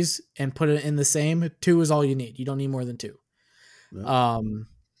stories and put it in the same, 2 is all you need. You don't need more than 2. No.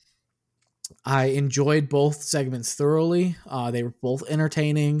 I enjoyed both segments thoroughly. They were both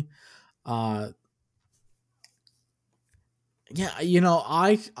entertaining. Yeah,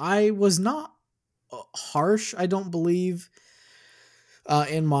 I was not harsh, I don't believe,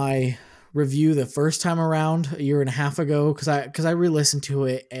 in my review the first time around a year and a half ago, because I re-listened to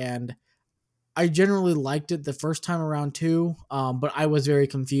it, and I generally liked it the first time around too, but I was very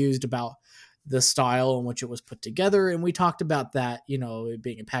confused about the style in which it was put together, and we talked about that, it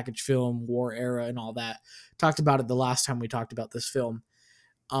being a package film, war era, and all that. Talked about it the last time we talked about this film,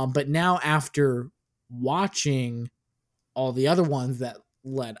 but now after watching all the other ones that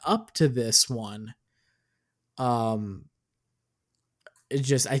led up to this one, I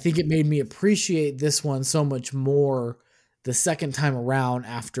think it made me appreciate this one so much more the second time around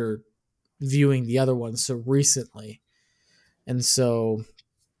after viewing the other ones so recently. And so,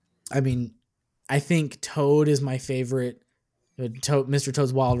 I mean, I think Toad is my favorite. Mr.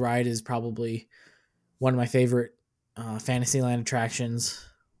 Toad's Wild Ride is probably one of my favorite Fantasyland attractions.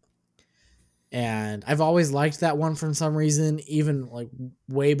 And I've always liked that one for some reason, even like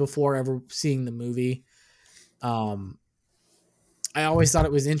way before ever seeing the movie. I always thought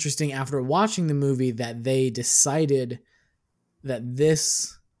it was interesting after watching the movie that they decided that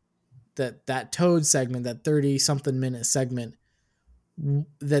that Toad segment, that 30-something minute segment,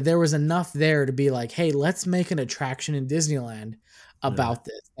 that there was enough there to be like, hey, let's make an attraction in Disneyland about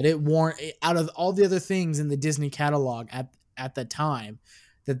this. And it warrant, out of all the other things in the Disney catalog at the time,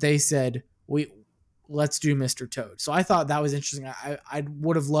 that they said, let's do Mr. Toad. So I thought that was interesting. I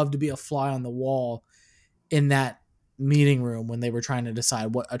would have loved to be a fly on the wall in that meeting room when they were trying to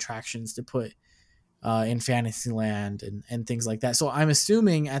decide what attractions to put in Fantasyland and things like that. So I'm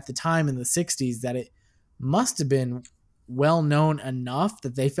assuming at the time in the 60s that it must have been well known enough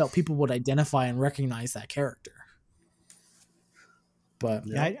that they felt people would identify and recognize that character. But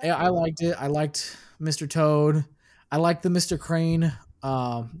I liked it. I liked Mr. Toad. I liked the Mr. Crane,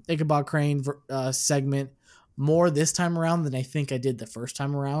 Ichabod Crane segment more this time around than I think I did the first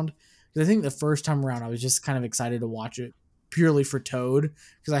time around. Because I think the first time around I was just kind of excited to watch it purely for Toad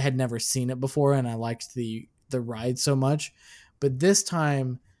because I had never seen it before and I liked the ride so much. But this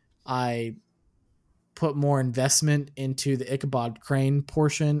time I put more investment into the Ichabod Crane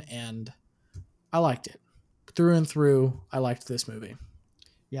portion and I liked it. Through and through, I liked this movie.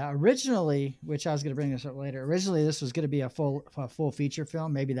 Yeah, originally, which I was going to bring this up later, originally this was going to be a full feature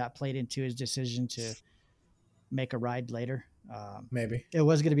film. Maybe that played into his decision to make a ride later. Maybe. It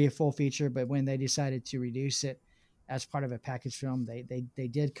was going to be a full feature, but when they decided to reduce it as part of a package film, they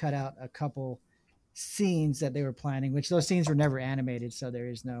did cut out a couple scenes that they were planning, which those scenes were never animated, so there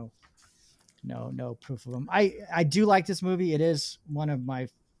is no proof of them. I do like this movie. It is one of my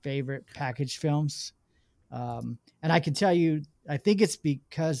favorite package films. And I can tell you, I think it's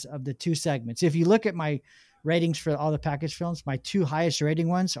because of the two segments. If you look at my ratings for all the package films, my two highest rating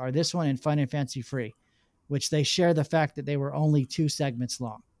ones are this one and Fun and Fancy Free, which they share the fact that they were only 2 segments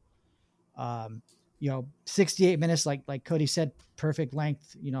long. 68 minutes, like Cody said, perfect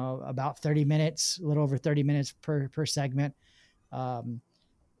length, about 30 minutes, a little over 30 minutes per segment,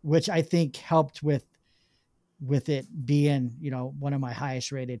 which I think helped with it being, one of my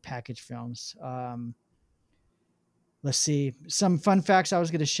highest rated package films. Let's see, some fun facts I was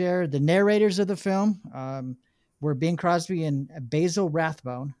going to share. The narrators of the film were Bing Crosby and Basil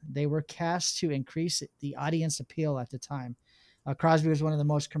Rathbone. They were cast to increase the audience appeal at the time. Crosby was one of the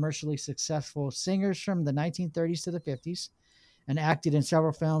most commercially successful singers from the 1930s to the 50s and acted in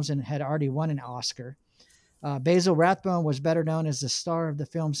several films and had already won an Oscar. Basil Rathbone was better known as the star of the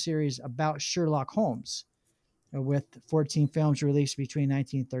film series about Sherlock Holmes, with 14 films released between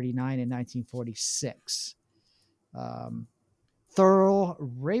 1939 and 1946. Thurl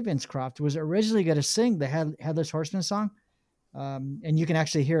Ravenscroft was originally going to sing the Headless Horseman song, and you can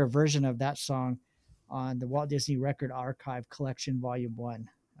actually hear a version of that song on the Walt Disney Record Archive Collection Volume 1.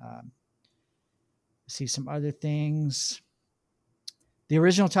 See some other things. The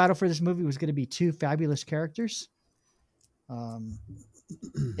original title for this movie was going to be Two Fabulous Characters.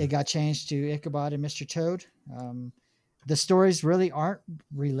 It got changed to Ichabod and Mr. Toad. The stories really aren't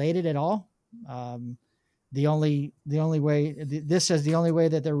related at all. The only way this says the only way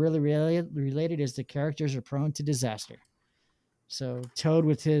that they're really related is the characters are prone to disaster. So Toad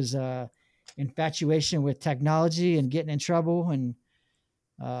with his infatuation with technology and getting in trouble, and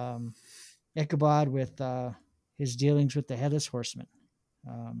Ichabod with his dealings with the Headless Horseman.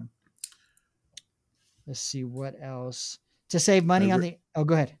 Let's see what else. To save money oh,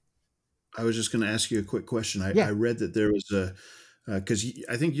 go ahead. I was just going to ask you a quick question. I read that there was a, because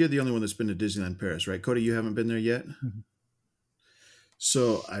I think you're the only one that's been to Disneyland Paris, right? Cody, you haven't been there yet? Mm-hmm.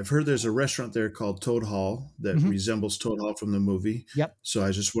 So I've heard there's a restaurant there called Toad Hall that Mhm. resembles Toad Hall from the movie. Yep. So I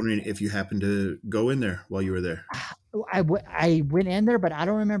was just wondering if you happened to go in there while you were there. I went in there, but I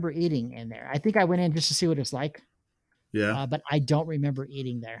don't remember eating in there. I think I went in just to see what it's like, Yeah. but I don't remember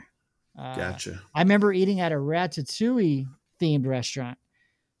eating there. Gotcha. I remember eating at a Ratatouille themed restaurant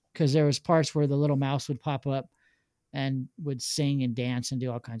because there was parts where the little mouse would pop up and would sing and dance and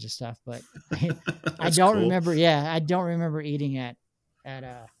do all kinds of stuff. But I That's don't cool. remember. Yeah, I don't remember eating at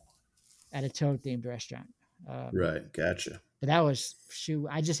a Toad themed restaurant. Right. Gotcha. But that was shoot.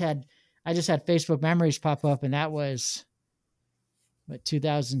 I just had Facebook memories pop up, and that was what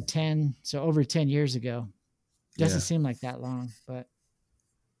 2010, so over 10 years ago. Doesn't Yeah. seem like that long, but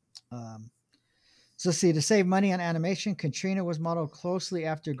so let's see. To save money on animation, Katrina was modeled closely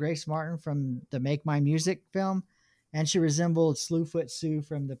after Grace Martin from the Make My Music film, and she resembled Slewfoot Sue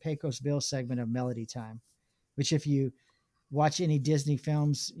from the Pecos Bill segment of Melody Time, which if you watch any Disney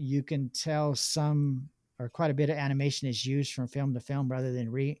films, you can tell some or quite a bit of animation is used from film to film rather than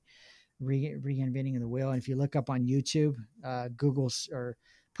reinventing the wheel. And if you look up on YouTube, Google or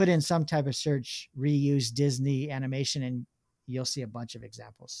put in some type of search, reuse Disney animation, and you'll see a bunch of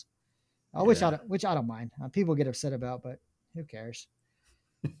examples. Which I don't mind. People get upset about, but who cares?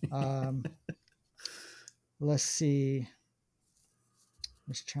 Let's see. I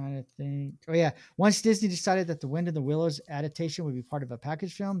was trying to think. Oh yeah, once Disney decided that The Wind in the Willows adaptation would be part of a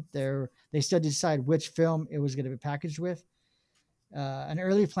package film, they still decide which film it was going to be packaged with. An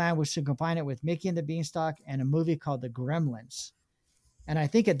early plan was to combine it with Mickey and the Beanstalk and a movie called The Gremlins. And I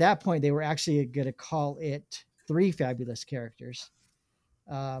think at that point they were actually going to call it Three Fabulous Characters.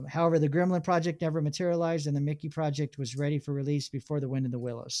 However, the Gremlin project never materialized, and the Mickey project was ready for release before The Wind in the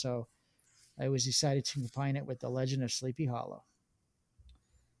Willows. So it was decided to combine it with The Legend of Sleepy Hollow.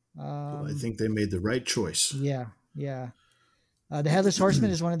 I think they made the right choice. Yeah. The Headless Horseman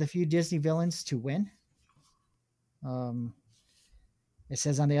is one of the few Disney villains to win. It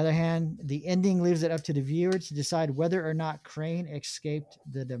says, on the other hand, the ending leaves it up to the viewer to decide whether or not Crane escaped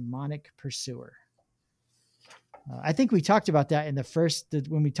the demonic pursuer. I think we talked about that in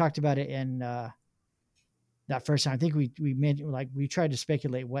when we talked about it in that first time. I think we tried to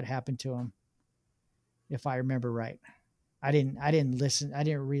speculate what happened to him, if I remember right. I didn't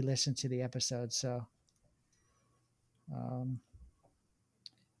re-listen to the episode, so and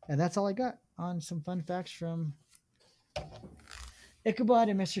that's all I got on some fun facts from Ichabod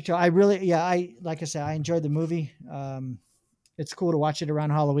and Mr. Cho. Like I said, I enjoyed the movie. It's cool to watch it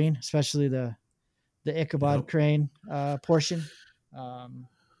around Halloween, especially the Ichabod Crane portion. I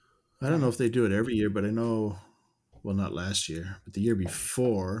don't know if they do it every year, but I know, well, not last year, but the year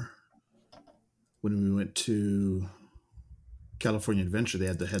before, when we went to California Adventure, they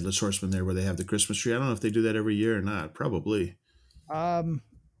had the Headless Horseman there where they have the Christmas tree. I don't know if they do that every year or not. Probably.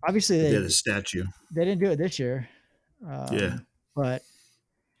 Obviously they had a statue. They didn't do it this year. But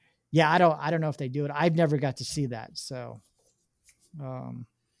yeah, I don't know if they do it. I've never got to see that, so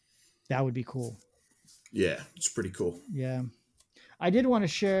that would be cool. Yeah, it's pretty cool. Yeah, I did want to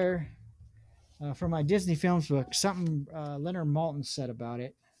share from my Disney Films book something Leonard Maltin said about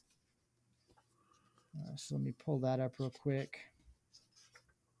it. So let me pull that up real quick.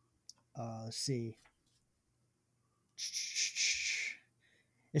 Let's see.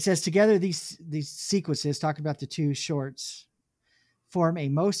 It says, together these sequences, talking about the two shorts, form a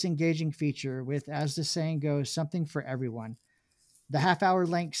most engaging feature with, as the saying goes, something for everyone. The half-hour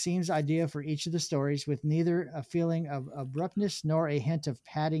length seems ideal for each of the stories, with neither a feeling of abruptness nor a hint of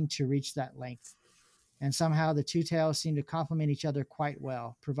padding to reach that length. And somehow the two tales seem to complement each other quite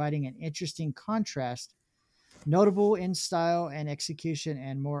well, providing an interesting contrast, notable in style and execution,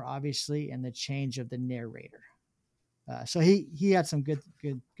 and more obviously in the change of the narrator. So he had some good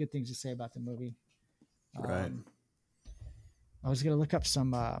things to say about the movie. Right. I was going to look up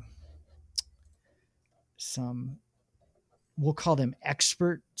some we'll call them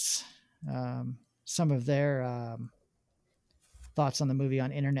experts, some of their thoughts on the movie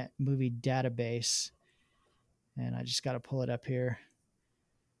on Internet Movie Database. And I just got to pull it up here.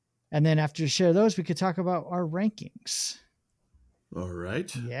 And then after to share those, we could talk about our rankings. All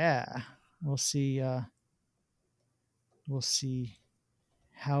right. Yeah. We'll see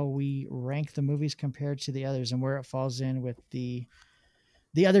how we rank the movies compared to the others and where it falls in with the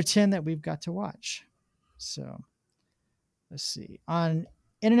other 10 that we've got to watch. So let's see. On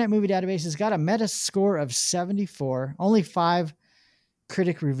Internet Movie Database, it's got a meta score of 74. Only 5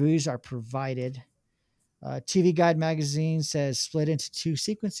 critic reviews are provided. TV Guide magazine says, split into 2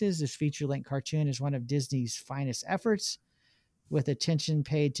 sequences, this feature-length cartoon is one of Disney's finest efforts, with attention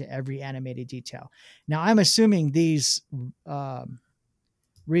paid to every animated detail. Now, I'm assuming these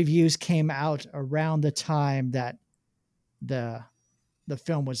reviews came out around the time that the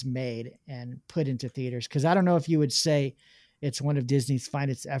film was made and put into theaters. Because I don't know if you would say it's one of Disney's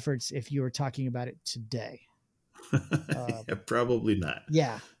finest efforts if you were talking about it today. Yeah, probably not.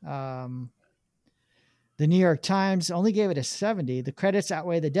 Yeah. The New York Times only gave it a 70. The credits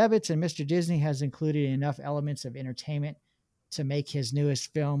outweigh the debits, and Mr. Disney has included enough elements of entertainment to make his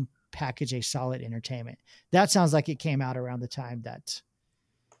newest film package a solid entertainment. That sounds like it came out around the time that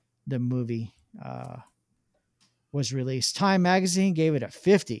the movie was released. Time magazine gave it a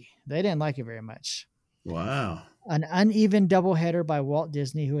 50. They didn't like it very much. Wow. An uneven doubleheader by Walt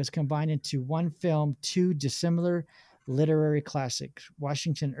Disney, who has combined into one film two dissimilar literary classics,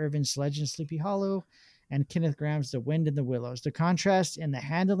 Washington Irving's Legend of Sleepy Hollow and Kenneth Grahame's The Wind in the Willows. The contrast in the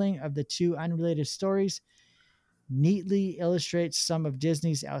handling of the two unrelated stories neatly illustrates some of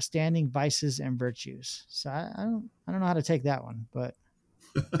Disney's outstanding vices and virtues. So I don't know how to take that one, but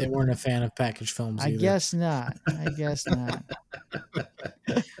They weren't a fan of package films either. I guess not.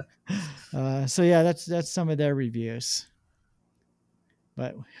 So yeah, that's some of their reviews.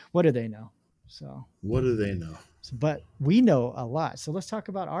 But what do they know? So what do they know? But we know a lot. So let's talk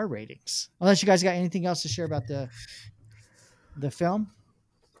about our ratings. Unless you guys got anything else to share about the film.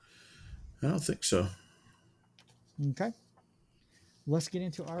 I don't think so. Okay. Let's get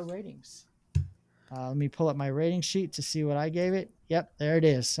into our ratings. Let me pull up my rating sheet to see what I gave it. Yep, there it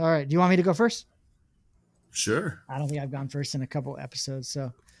is. All right. Do you want me to go first? Sure. I don't think I've gone first in a couple episodes.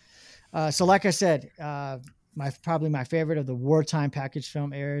 So like I said, probably my favorite of the wartime package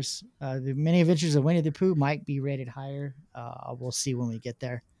film eras. The Many Adventures of Winnie the Pooh might be rated higher. We'll see when we get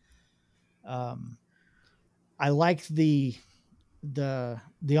there. I like the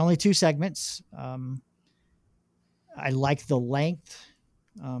only two segments. I like the length.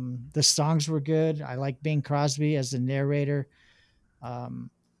 The songs were good. I like Bing Crosby as the narrator.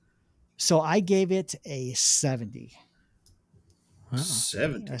 So I gave it a 70. Wow.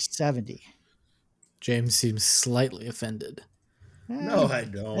 70. A 70. James seems slightly offended. No, I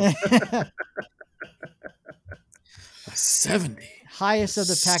don't. A 70. Highest of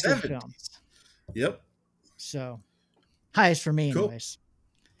the package 70. films. Yep. So highest for me, Cool. anyways.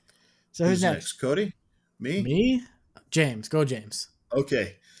 So who's next? Cody? Me? Me? James. Go, James.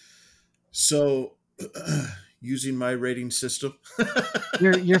 Okay. So using my rating system.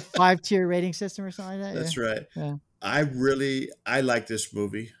 Your 5-tier rating system or something like that? That's Yeah. right. Yeah. I like this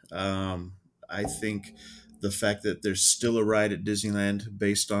movie. I think the fact that there's still a ride at Disneyland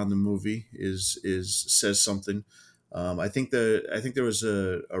based on the movie is says something. I think there was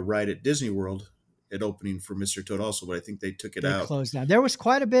a ride at Disney World at opening for Mr. Toad also, but I think they took it They out. closed down. There was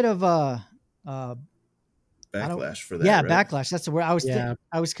quite a bit of Backlash for that. yeah, right? backlash. That's the word I was. Yeah.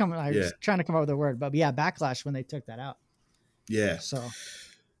 I was trying to come up with a word, but yeah, backlash when they took that out. Yeah.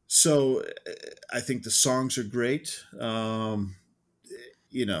 So I think the songs are great.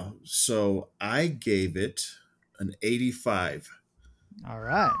 So I gave it an 85. All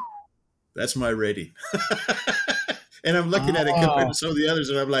right. That's my rating. And I'm looking at it compared to some of the others,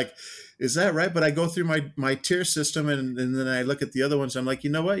 and I'm like, is that right? But I go through my tier system, and then I look at the other ones. I'm like, you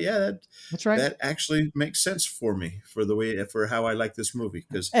know what? Yeah, That's right. that actually makes sense for me for how I like this movie.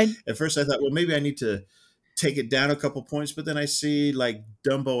 Because at first I thought, well, maybe I need to take it down a couple points, but then I see like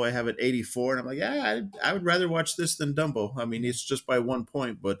Dumbo, I have it 84, and I'm like, yeah, I would rather watch this than Dumbo. I mean, it's just by 1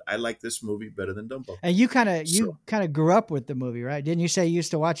 point, but I like this movie better than Dumbo. And you kind of grew up with the movie, right? Didn't you say you used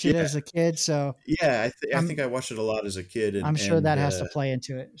to watch it as a kid? So yeah, I think I watched it a lot as a kid. And, I'm sure that has to play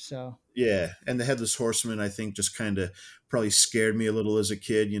into it. So yeah, and the Headless Horseman, I think, just kind of probably scared me a little as a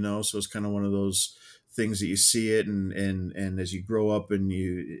kid, So it's kind of one of those things that you see it, and as you grow up, and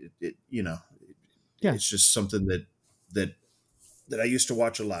Yeah. it's just something that I used to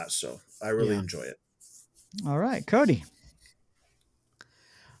watch a lot, so I really enjoy it. all right, Cody.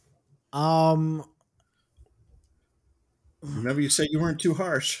 Remember, you said you weren't too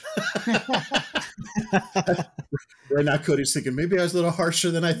harsh. Right now, Cody's thinking maybe I was a little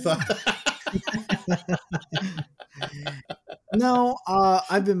harsher than I thought. No,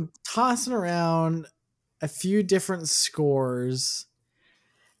 I've been tossing around a few different scores.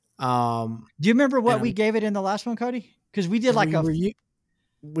 Do you remember what we gave it in the last one, Cody? Because we did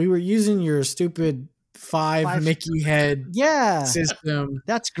we were using your stupid five Mickey head system.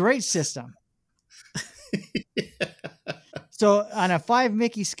 That's great system. So on a 5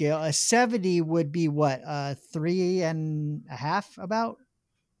 Mickey scale, a 70 would be what? 3.5 about?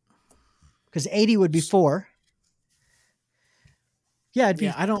 Because 80 would be 4. Yeah, it'd be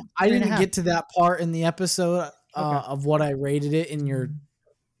I didn't get to that part in the episode of what I rated it in your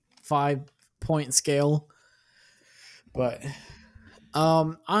 5-point scale, but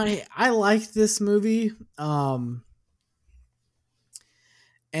I like this movie.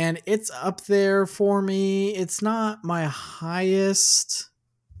 And it's up there for me. It's not my highest.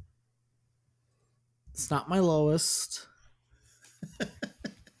 It's not my lowest.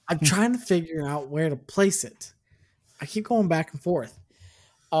 I'm trying to figure out where to place it. I keep going back and forth.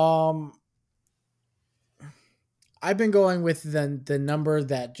 I've been going with the number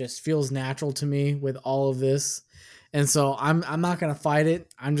that just feels natural to me with all of this. And so I'm not going to fight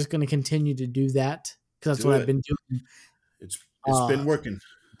it. I'm just going to continue to do that because that's what I've been doing. It's been working.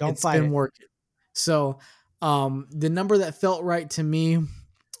 It's been working. So the number that felt right to me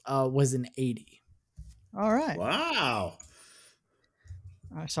was an 80. All right. Wow.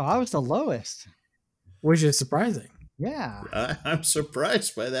 So I was the lowest. Which is surprising. Yeah. I'm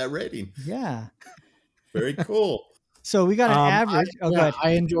surprised by that rating. Yeah. Very cool. So we got an average. I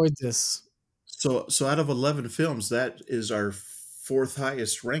enjoyed this. So out of 11 films, that is our fourth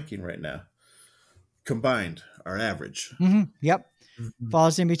highest ranking right now. Combined, our average. Mm-hmm. Yep. Mm-hmm.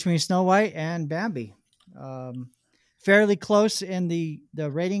 Falls in between Snow White and Bambi. Fairly close in the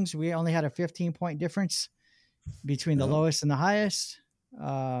ratings. We only had a 15-point difference between the lowest and the highest.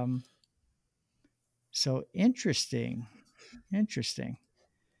 So interesting.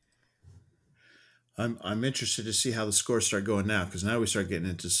 I'm interested to see how the scores start going now, because now we start getting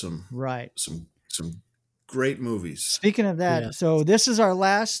into some great movies. Speaking of that, So this is our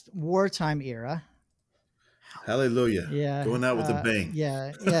last wartime era. Hallelujah. Yeah. Going out with a bang.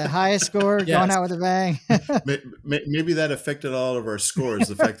 Yeah. Highest score, going out with a bang. Maybe that affected all of our scores,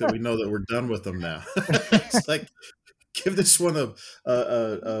 the fact that we know that we're done with them now. It's like, give this one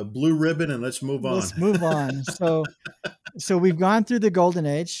a blue ribbon and let's move on. Let's move on. So we've gone through the Golden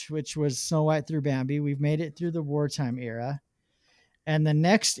Age, which was Snow White through Bambi. We've made it through the wartime era. And the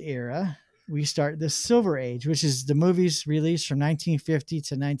next era, we start the Silver Age, which is the movies released from 1950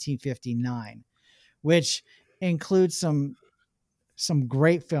 to 1959, which includes some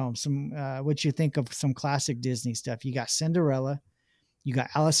great films, what you think of some classic Disney stuff. You got Cinderella, you got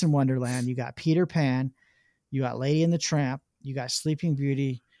Alice in Wonderland, you got Peter Pan, you got Lady and the Tramp, you got Sleeping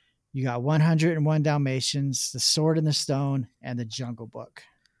Beauty, you got 101 Dalmatians, The Sword in the Stone, and The Jungle Book.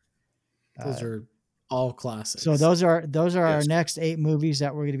 Those are all classics. So those are our next 8 movies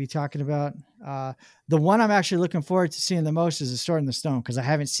that we're going to be talking about. The one I'm actually looking forward to seeing the most is The Sword in the Stone, because I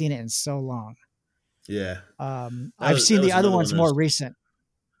haven't seen it in so long. Yeah. I've seen the other ones more recent.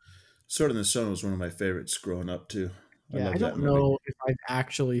 Sword in the Stone was one of my favorites growing up too. I don't know if I've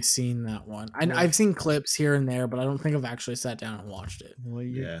actually seen that one. I've seen clips here and there, but I don't think I've actually sat down and watched it. Well,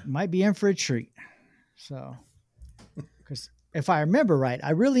 you might be in for a treat. So, because if I remember right, I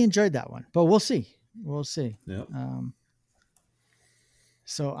really enjoyed that one, but we'll see. Yep.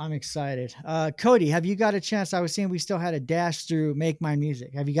 So I'm excited. Cody, have you got a chance? I was seeing we still had a dash through Make Mine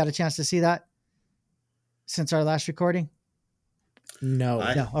Music. Have you got a chance to see that since our last recording? No.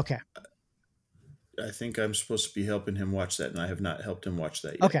 No. Okay. I think I'm supposed to be helping him watch that, and I have not helped him watch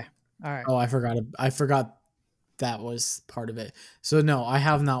that yet. Okay. All right. Oh, I forgot that was part of it. So no, I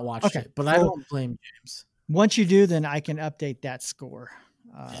have not watched it, but I don't blame James. Once you do, then I can update that score.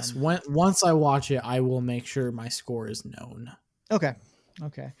 Yes. Once I watch it, I will make sure my score is known. Okay.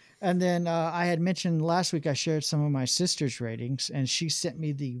 And then I had mentioned last week I shared some of my sister's ratings, and she sent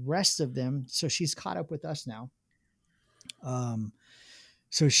me the rest of them. So she's caught up with us now.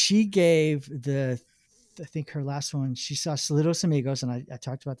 So she gave I think her last one, she saw Saludos Amigos, and I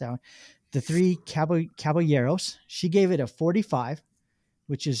talked about that one. The Three Caballeros, she gave it a 45,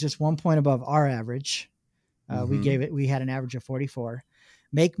 which is just 1 point above our average. We had an average of 44.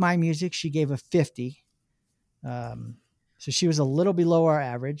 Make My Music, she gave a 50. So she was a little below our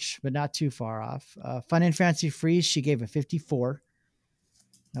average, but not too far off. Fun and Fancy Freeze, she gave a 54,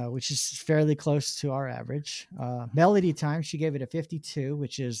 which is fairly close to our average. Melody Time, she gave it a 52,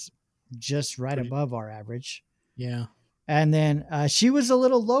 which is just right above our average. Yeah. And then she was a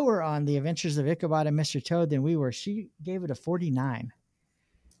little lower on The Adventures of Ichabod and Mr. Toad than we were. She gave it a 49.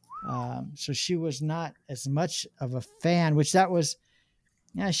 So she was not as much of a fan, which that was,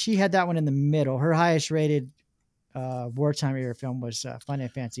 she had that one in the middle. Her highest rated wartime era film was Fun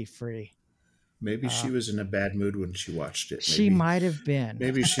and Fancy Free. Maybe she was in a bad mood when she watched it. Maybe. She might have been.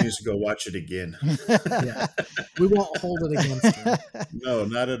 Maybe she needs to go watch it again. Yeah. We won't hold it against her. No,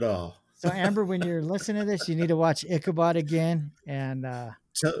 not at all. So Amber, when you're listening to this, you need to watch Ichabod again. And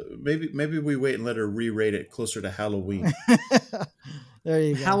maybe we wait and let her re-rate it closer to Halloween. There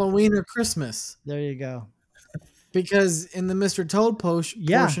you go. Halloween or Christmas. There you go. Because in the Mr. Toad portion,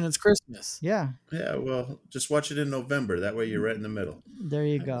 it's Christmas. Yeah. Yeah, well, just watch it in November. That way you're right in the middle. There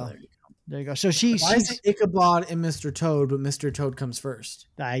you go. There you go. So Why she's is it Ichabod and Mr. Toad, but Mr. Toad comes first?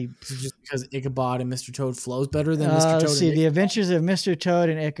 I Is it just because Ichabod and Mr. Toad flows better than Mr. Toad? let's see, and The Adventures of Mr. Toad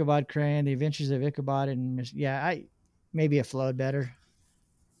and Ichabod Crane, The Adventures of Ichabod and maybe it flowed better.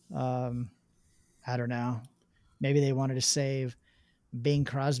 I don't know. Maybe they wanted to save Bing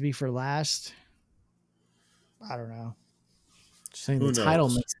Crosby for last. I don't know. Just saying Who the title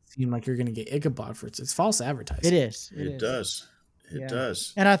knows? makes it seem like you're going to get Ichabod for it. It's false advertising. It is. It does. It Yeah.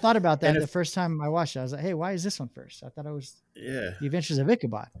 does. And I thought about that And the if- first time I watched it. I was like, hey, why is this one first? I thought it was Yeah. The Adventures of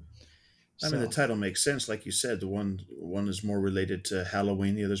Ichabod. I mean, the title makes sense, like you said. The one is more related to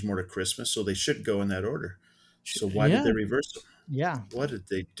Halloween, the other's more to Christmas, so they should go in that order. So why Yeah. did they reverse them? Yeah. What did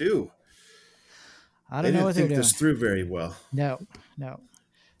they do? I They don't know didn't what they're think doing. this through very well. No.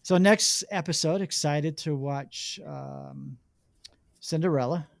 So next episode, excited to watch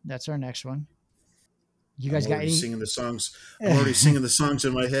Cinderella. That's our next one. You guys I'm got already any? singing the songs. I'm already singing the songs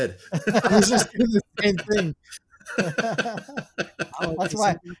in my head. I was just doing the same thing.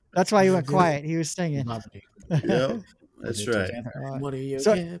 That's why he went quiet. He was singing. Yeah, that's right. What are you?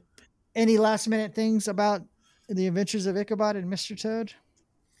 So- Any last minute things about The Adventures of Ichabod and Mr. Toad?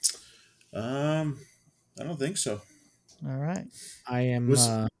 I don't think so. All right. I am.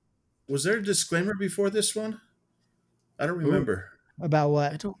 Was there a disclaimer before this one? I don't remember. About I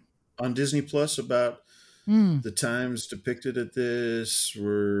what? don't. On Disney Plus about the times depicted at this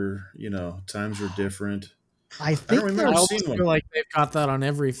were, times were different. I I think don't remember I there's almost seeing feel one. like they've got that on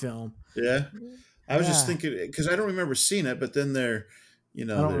every film. Yeah. I was just Yeah. thinking, because I don't remember seeing it, but then there, I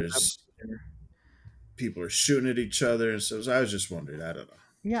don't there's people are shooting at each other. And so I was just wondering, I don't know.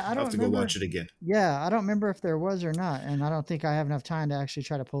 Yeah, I I'll don't have to remember. go watch it again. Yeah, I don't remember if there was or not, and I don't think I have enough time to actually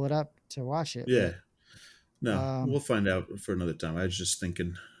try to pull it up to watch it. Yeah. No, Um, we'll find out for another time. I was just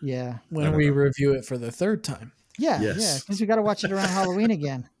thinking, Yeah. I When don't we know. review it for the third time. Yeah. Yes. Yeah. Because we got to watch it around Halloween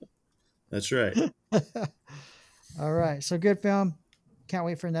again. that's right. All right. So good film. Can't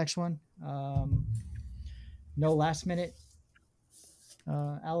wait for the next one. No last minute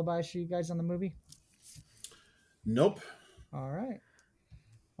alibis for you guys on the movie. Nope. All right.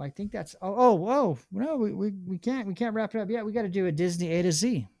 Well, I think that's. Whoa. No, we can't wrap it up yet. We got to do a Disney A to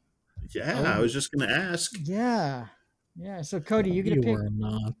Z. Yeah, I was just going to ask. Yeah. Yeah. So Cody, you get to pick. were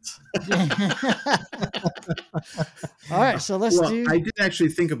not. All right. So let's Well, do. I did actually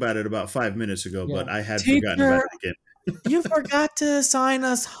think about it about 5 minutes ago, Yeah. but I had forgotten about it again. You forgot to assign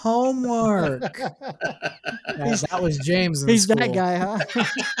us homework. Yeah, that was James. In He's school. that guy, huh?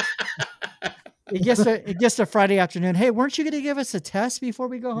 It gets to Friday afternoon. Hey, weren't you going to give us a test before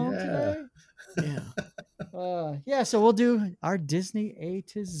we go home today? Yeah. Yeah. So we'll do our Disney A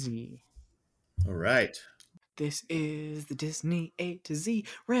to Z. All right. This is the Disney A to Z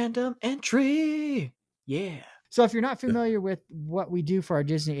random entry. Yeah. So if you're not familiar with what we do for our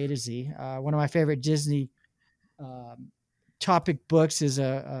Disney A to Z, one of my favorite Disney topic books is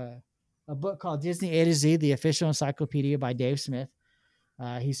a book called Disney A to Z, the official encyclopedia by Dave Smith.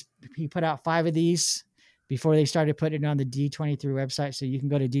 He put out 5 of these before they started putting it on the D23 website. So you can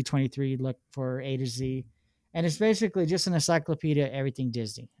go to D23, look for A to Z. And it's basically just an encyclopedia of everything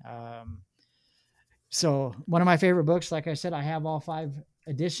Disney. So one of my favorite books, like I said, I have all 5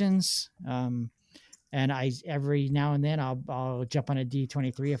 editions. And every now and then I'll jump on a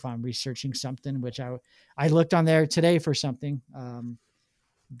D23 if I'm researching something, which I looked on there today for something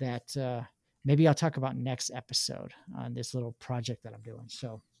that maybe I'll talk about next episode on this little project that I'm doing.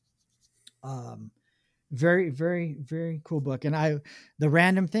 So very, very, very cool book. And the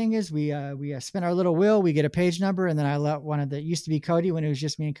random thing is we spin our little wheel, we get a page number, and then I let it used to be Cody when it was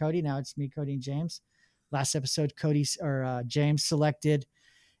just me and Cody. Now it's me, Cody, and James. Last episode, James selected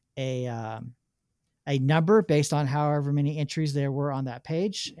a number based on however many entries there were on that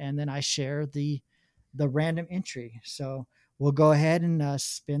page. And then I share the random entry. So we'll go ahead and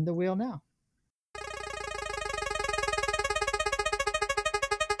spin the wheel now.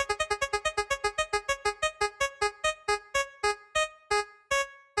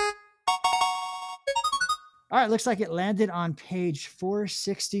 All right, looks like it landed on page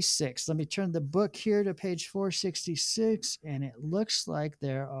 466. Let me turn the book here to page 466, and it looks like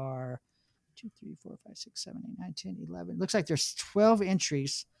there are 2, 3, 4, 5, 6, 7, 8, 9, 10, 11. Looks like there's 12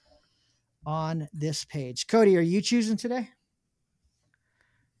 entries on this page. Cody, are you choosing today?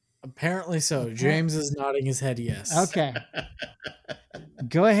 Apparently so. James is nodding his head yes. Okay.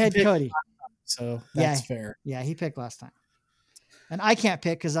 Go ahead, Cody. So that's Yeah. fair. Yeah, he picked last time. And I can't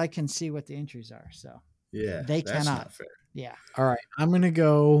pick because I can see what the entries are. So, Yeah. They that's cannot. Not fair. yeah. All right. I'm going to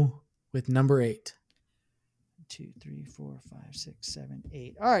go with number 8. 2, 3, 4, 5, 6, 7,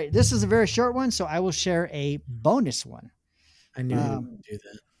 8. All right. This is a very short one, so I will share a bonus one. I knew you would do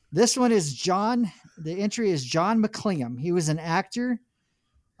that. This one is John. The entry is John McClingham. He was an actor,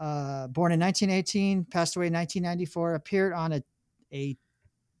 born in 1918, passed away in 1994. Appeared on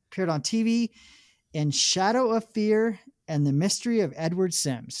TV in Shadow of Fear and The Mystery of Edward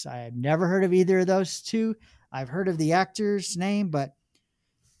Sims. I have never heard of either of those two. I've heard of the actor's name, but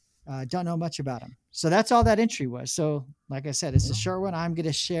don't know much about him. So that's all that entry was. So, like I said, it's a short one. I'm going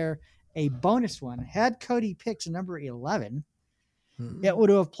to share a bonus one. Had Cody picked number 11, it would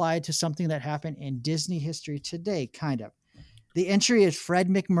have applied to something that happened in Disney history today, kind of. The entry is Fred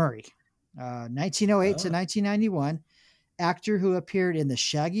McMurray, 1908 to 1991, actor who appeared in The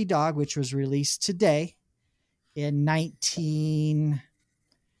Shaggy Dog, which was released today in I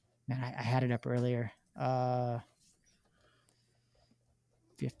had it up earlier.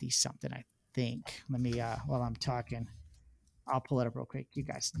 50 something, I think. Let me while I'm talking, I'll pull it up real quick. You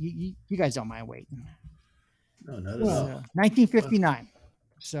guys don't mind waiting. No, not at all. 1959.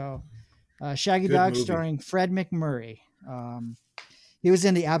 So Shaggy Good Dog movie. starring Fred McMurray. He was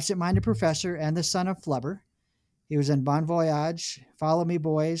in The Absent-Minded Professor and The Son of Flubber. He was in Bon Voyage, Follow Me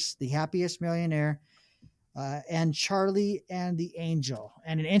Boys, The Happiest Millionaire, and Charlie and the Angel.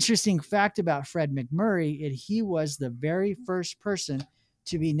 And an interesting fact about Fred McMurray is he was the very first person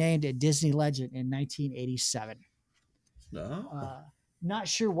to be named a Disney legend in 1987. No. Not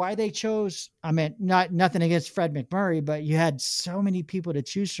sure why they chose. I mean, nothing against Fred McMurray, but you had so many people to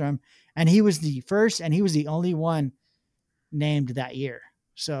choose from, and he was the first, and he was the only one named that year.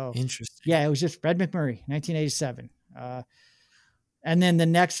 So Interesting. yeah, it was just Fred McMurray, 1987. And then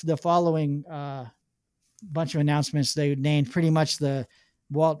the following bunch of announcements, they named pretty much the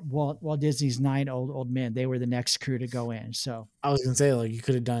Walt Disney's 9 old men. They were the next crew to go in. So I was gonna say, like, you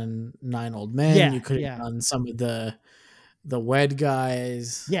could have done 9 old men. Yeah, You could have done some of the wed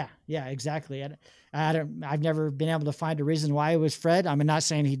guys. yeah, exactly. I've never been able to find a reason why it was Fred. I'm not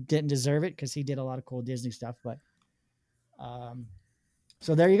saying he didn't deserve it because he did a lot of cool Disney stuff, but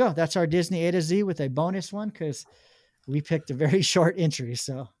so there you go. That's our Disney A to Z with a bonus one because we picked a very short entry.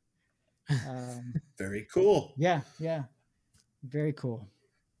 So Very cool. yeah, very cool.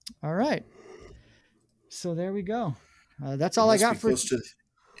 All right. So there we go. That's all I got for.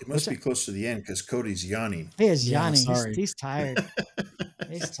 It must be close to the end because Cody's yawning. He is Yeah, yawning. sorry. He's tired.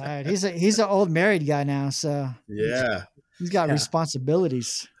 He's tired. He's an old married guy now, so Yeah. he's got Yeah.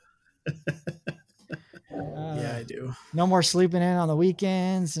 responsibilities. Yeah, I do. No more sleeping in on the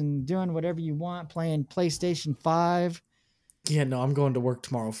weekends and doing whatever you want, playing PlayStation 5. Yeah, no, I'm going to work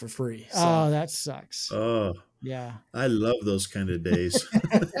tomorrow for free. So. Oh, that sucks. Oh, Yeah. I love those kind of days.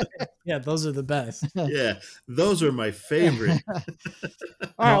 Yeah, those are the best. Yeah, those are my favorite.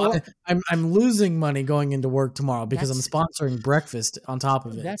 All right. No, Well, I'm losing money going into work tomorrow because I'm That's- sponsoring breakfast on top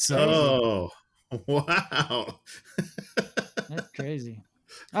of it. That's so crazy. Oh, wow. That's crazy.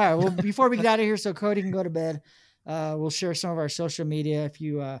 All right. Well, before we get out of here, so Cody can go to bed, we'll share some of our social media. If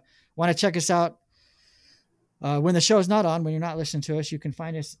you want to check us out when the show is not on, when you're not listening to us, you can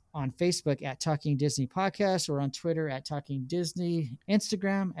find us on Facebook at Talking Disney Podcast or on Twitter at Talking Disney,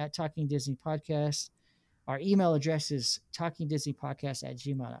 Instagram at Talking Disney Podcast. Our email address is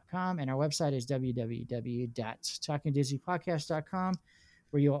talkingdisneypodcast@gmail.com, and our website is www.talkingdisneypodcast.com,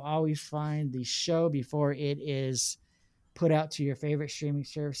 where you'll always find the show before it is put out to your favorite streaming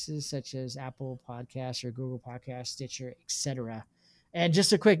services such as Apple Podcasts or Google Podcasts, Stitcher, etc. And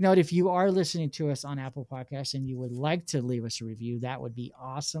just a quick note, if you are listening to us on Apple Podcasts and you would like to leave us a review, that would be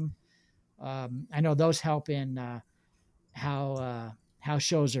awesome. I know those help in how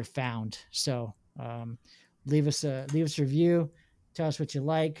shows are found. So leave us a review. Tell us what you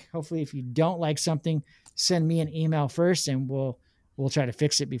like. Hopefully, if you don't like something, send me an email first, and we'll try to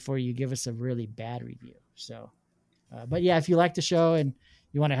fix it before you give us a really bad review. So, but yeah, if you like the show and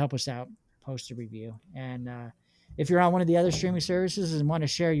you want to help us out, post a review. And if you're on one of the other streaming services and want to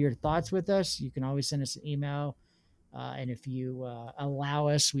share your thoughts with us, you can always send us an email. And if you allow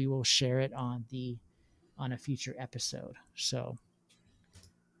us, we will share it on a future episode. So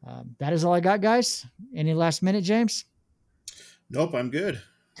that is all I got, guys. Any last minute, James? Nope, I'm good.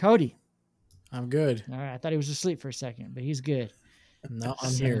 Cody. I'm good. All right. I thought he was asleep for a second, but he's good. No,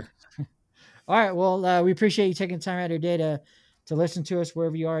 I'm here. All right. Well, we appreciate you taking the time out of your day to listen to us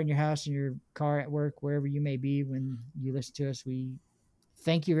wherever you are in your house, in your car, at work, wherever you may be when you listen to us. We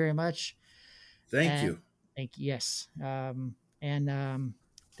thank you very much. Thank you. Thank you. Yes. And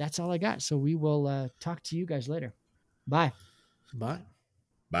that's all I got. So we will talk to you guys later. Bye. Bye.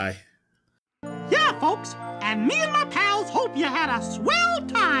 Bye. Yeah, folks, and me and my pals hope you had a swell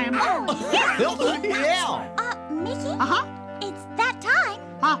time. Yeah. Mickey? Uh-huh. It's that time.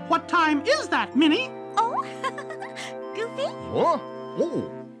 What time is that, Minnie? Oh, Goofy? Huh?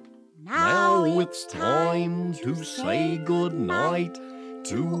 Oh, good night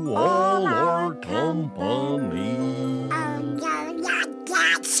to all our company.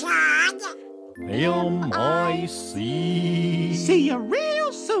 M-I-C. See you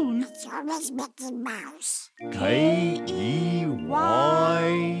real soon. K-E-Y.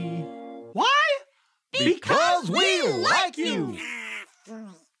 Why? Because we like you.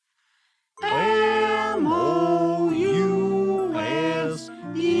 M-O-U-S-E.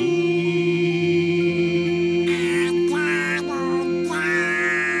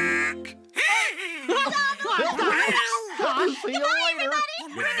 See you later.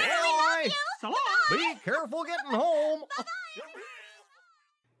 Goodbye. So long. Be careful getting home.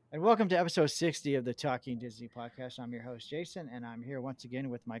 And welcome to episode 60 of the Talking Disney podcast. I'm your host, Jason, and I'm here once again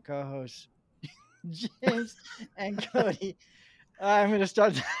with my co-hosts, James and Cody. I'm going to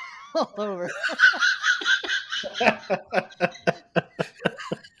start all over.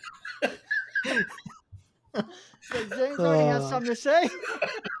 So James already has something to say.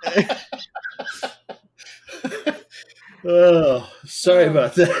 Oh, sorry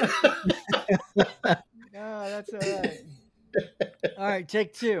about that. No, that's all right. All right,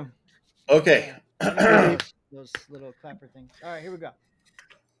 take two. Okay. Those little clapper things. All right, here we go.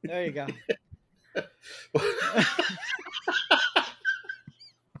 There you go.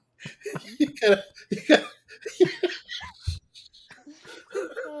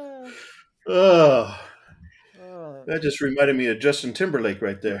 Oh, that just reminded me of Justin Timberlake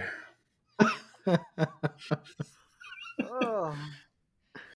right there. Oh.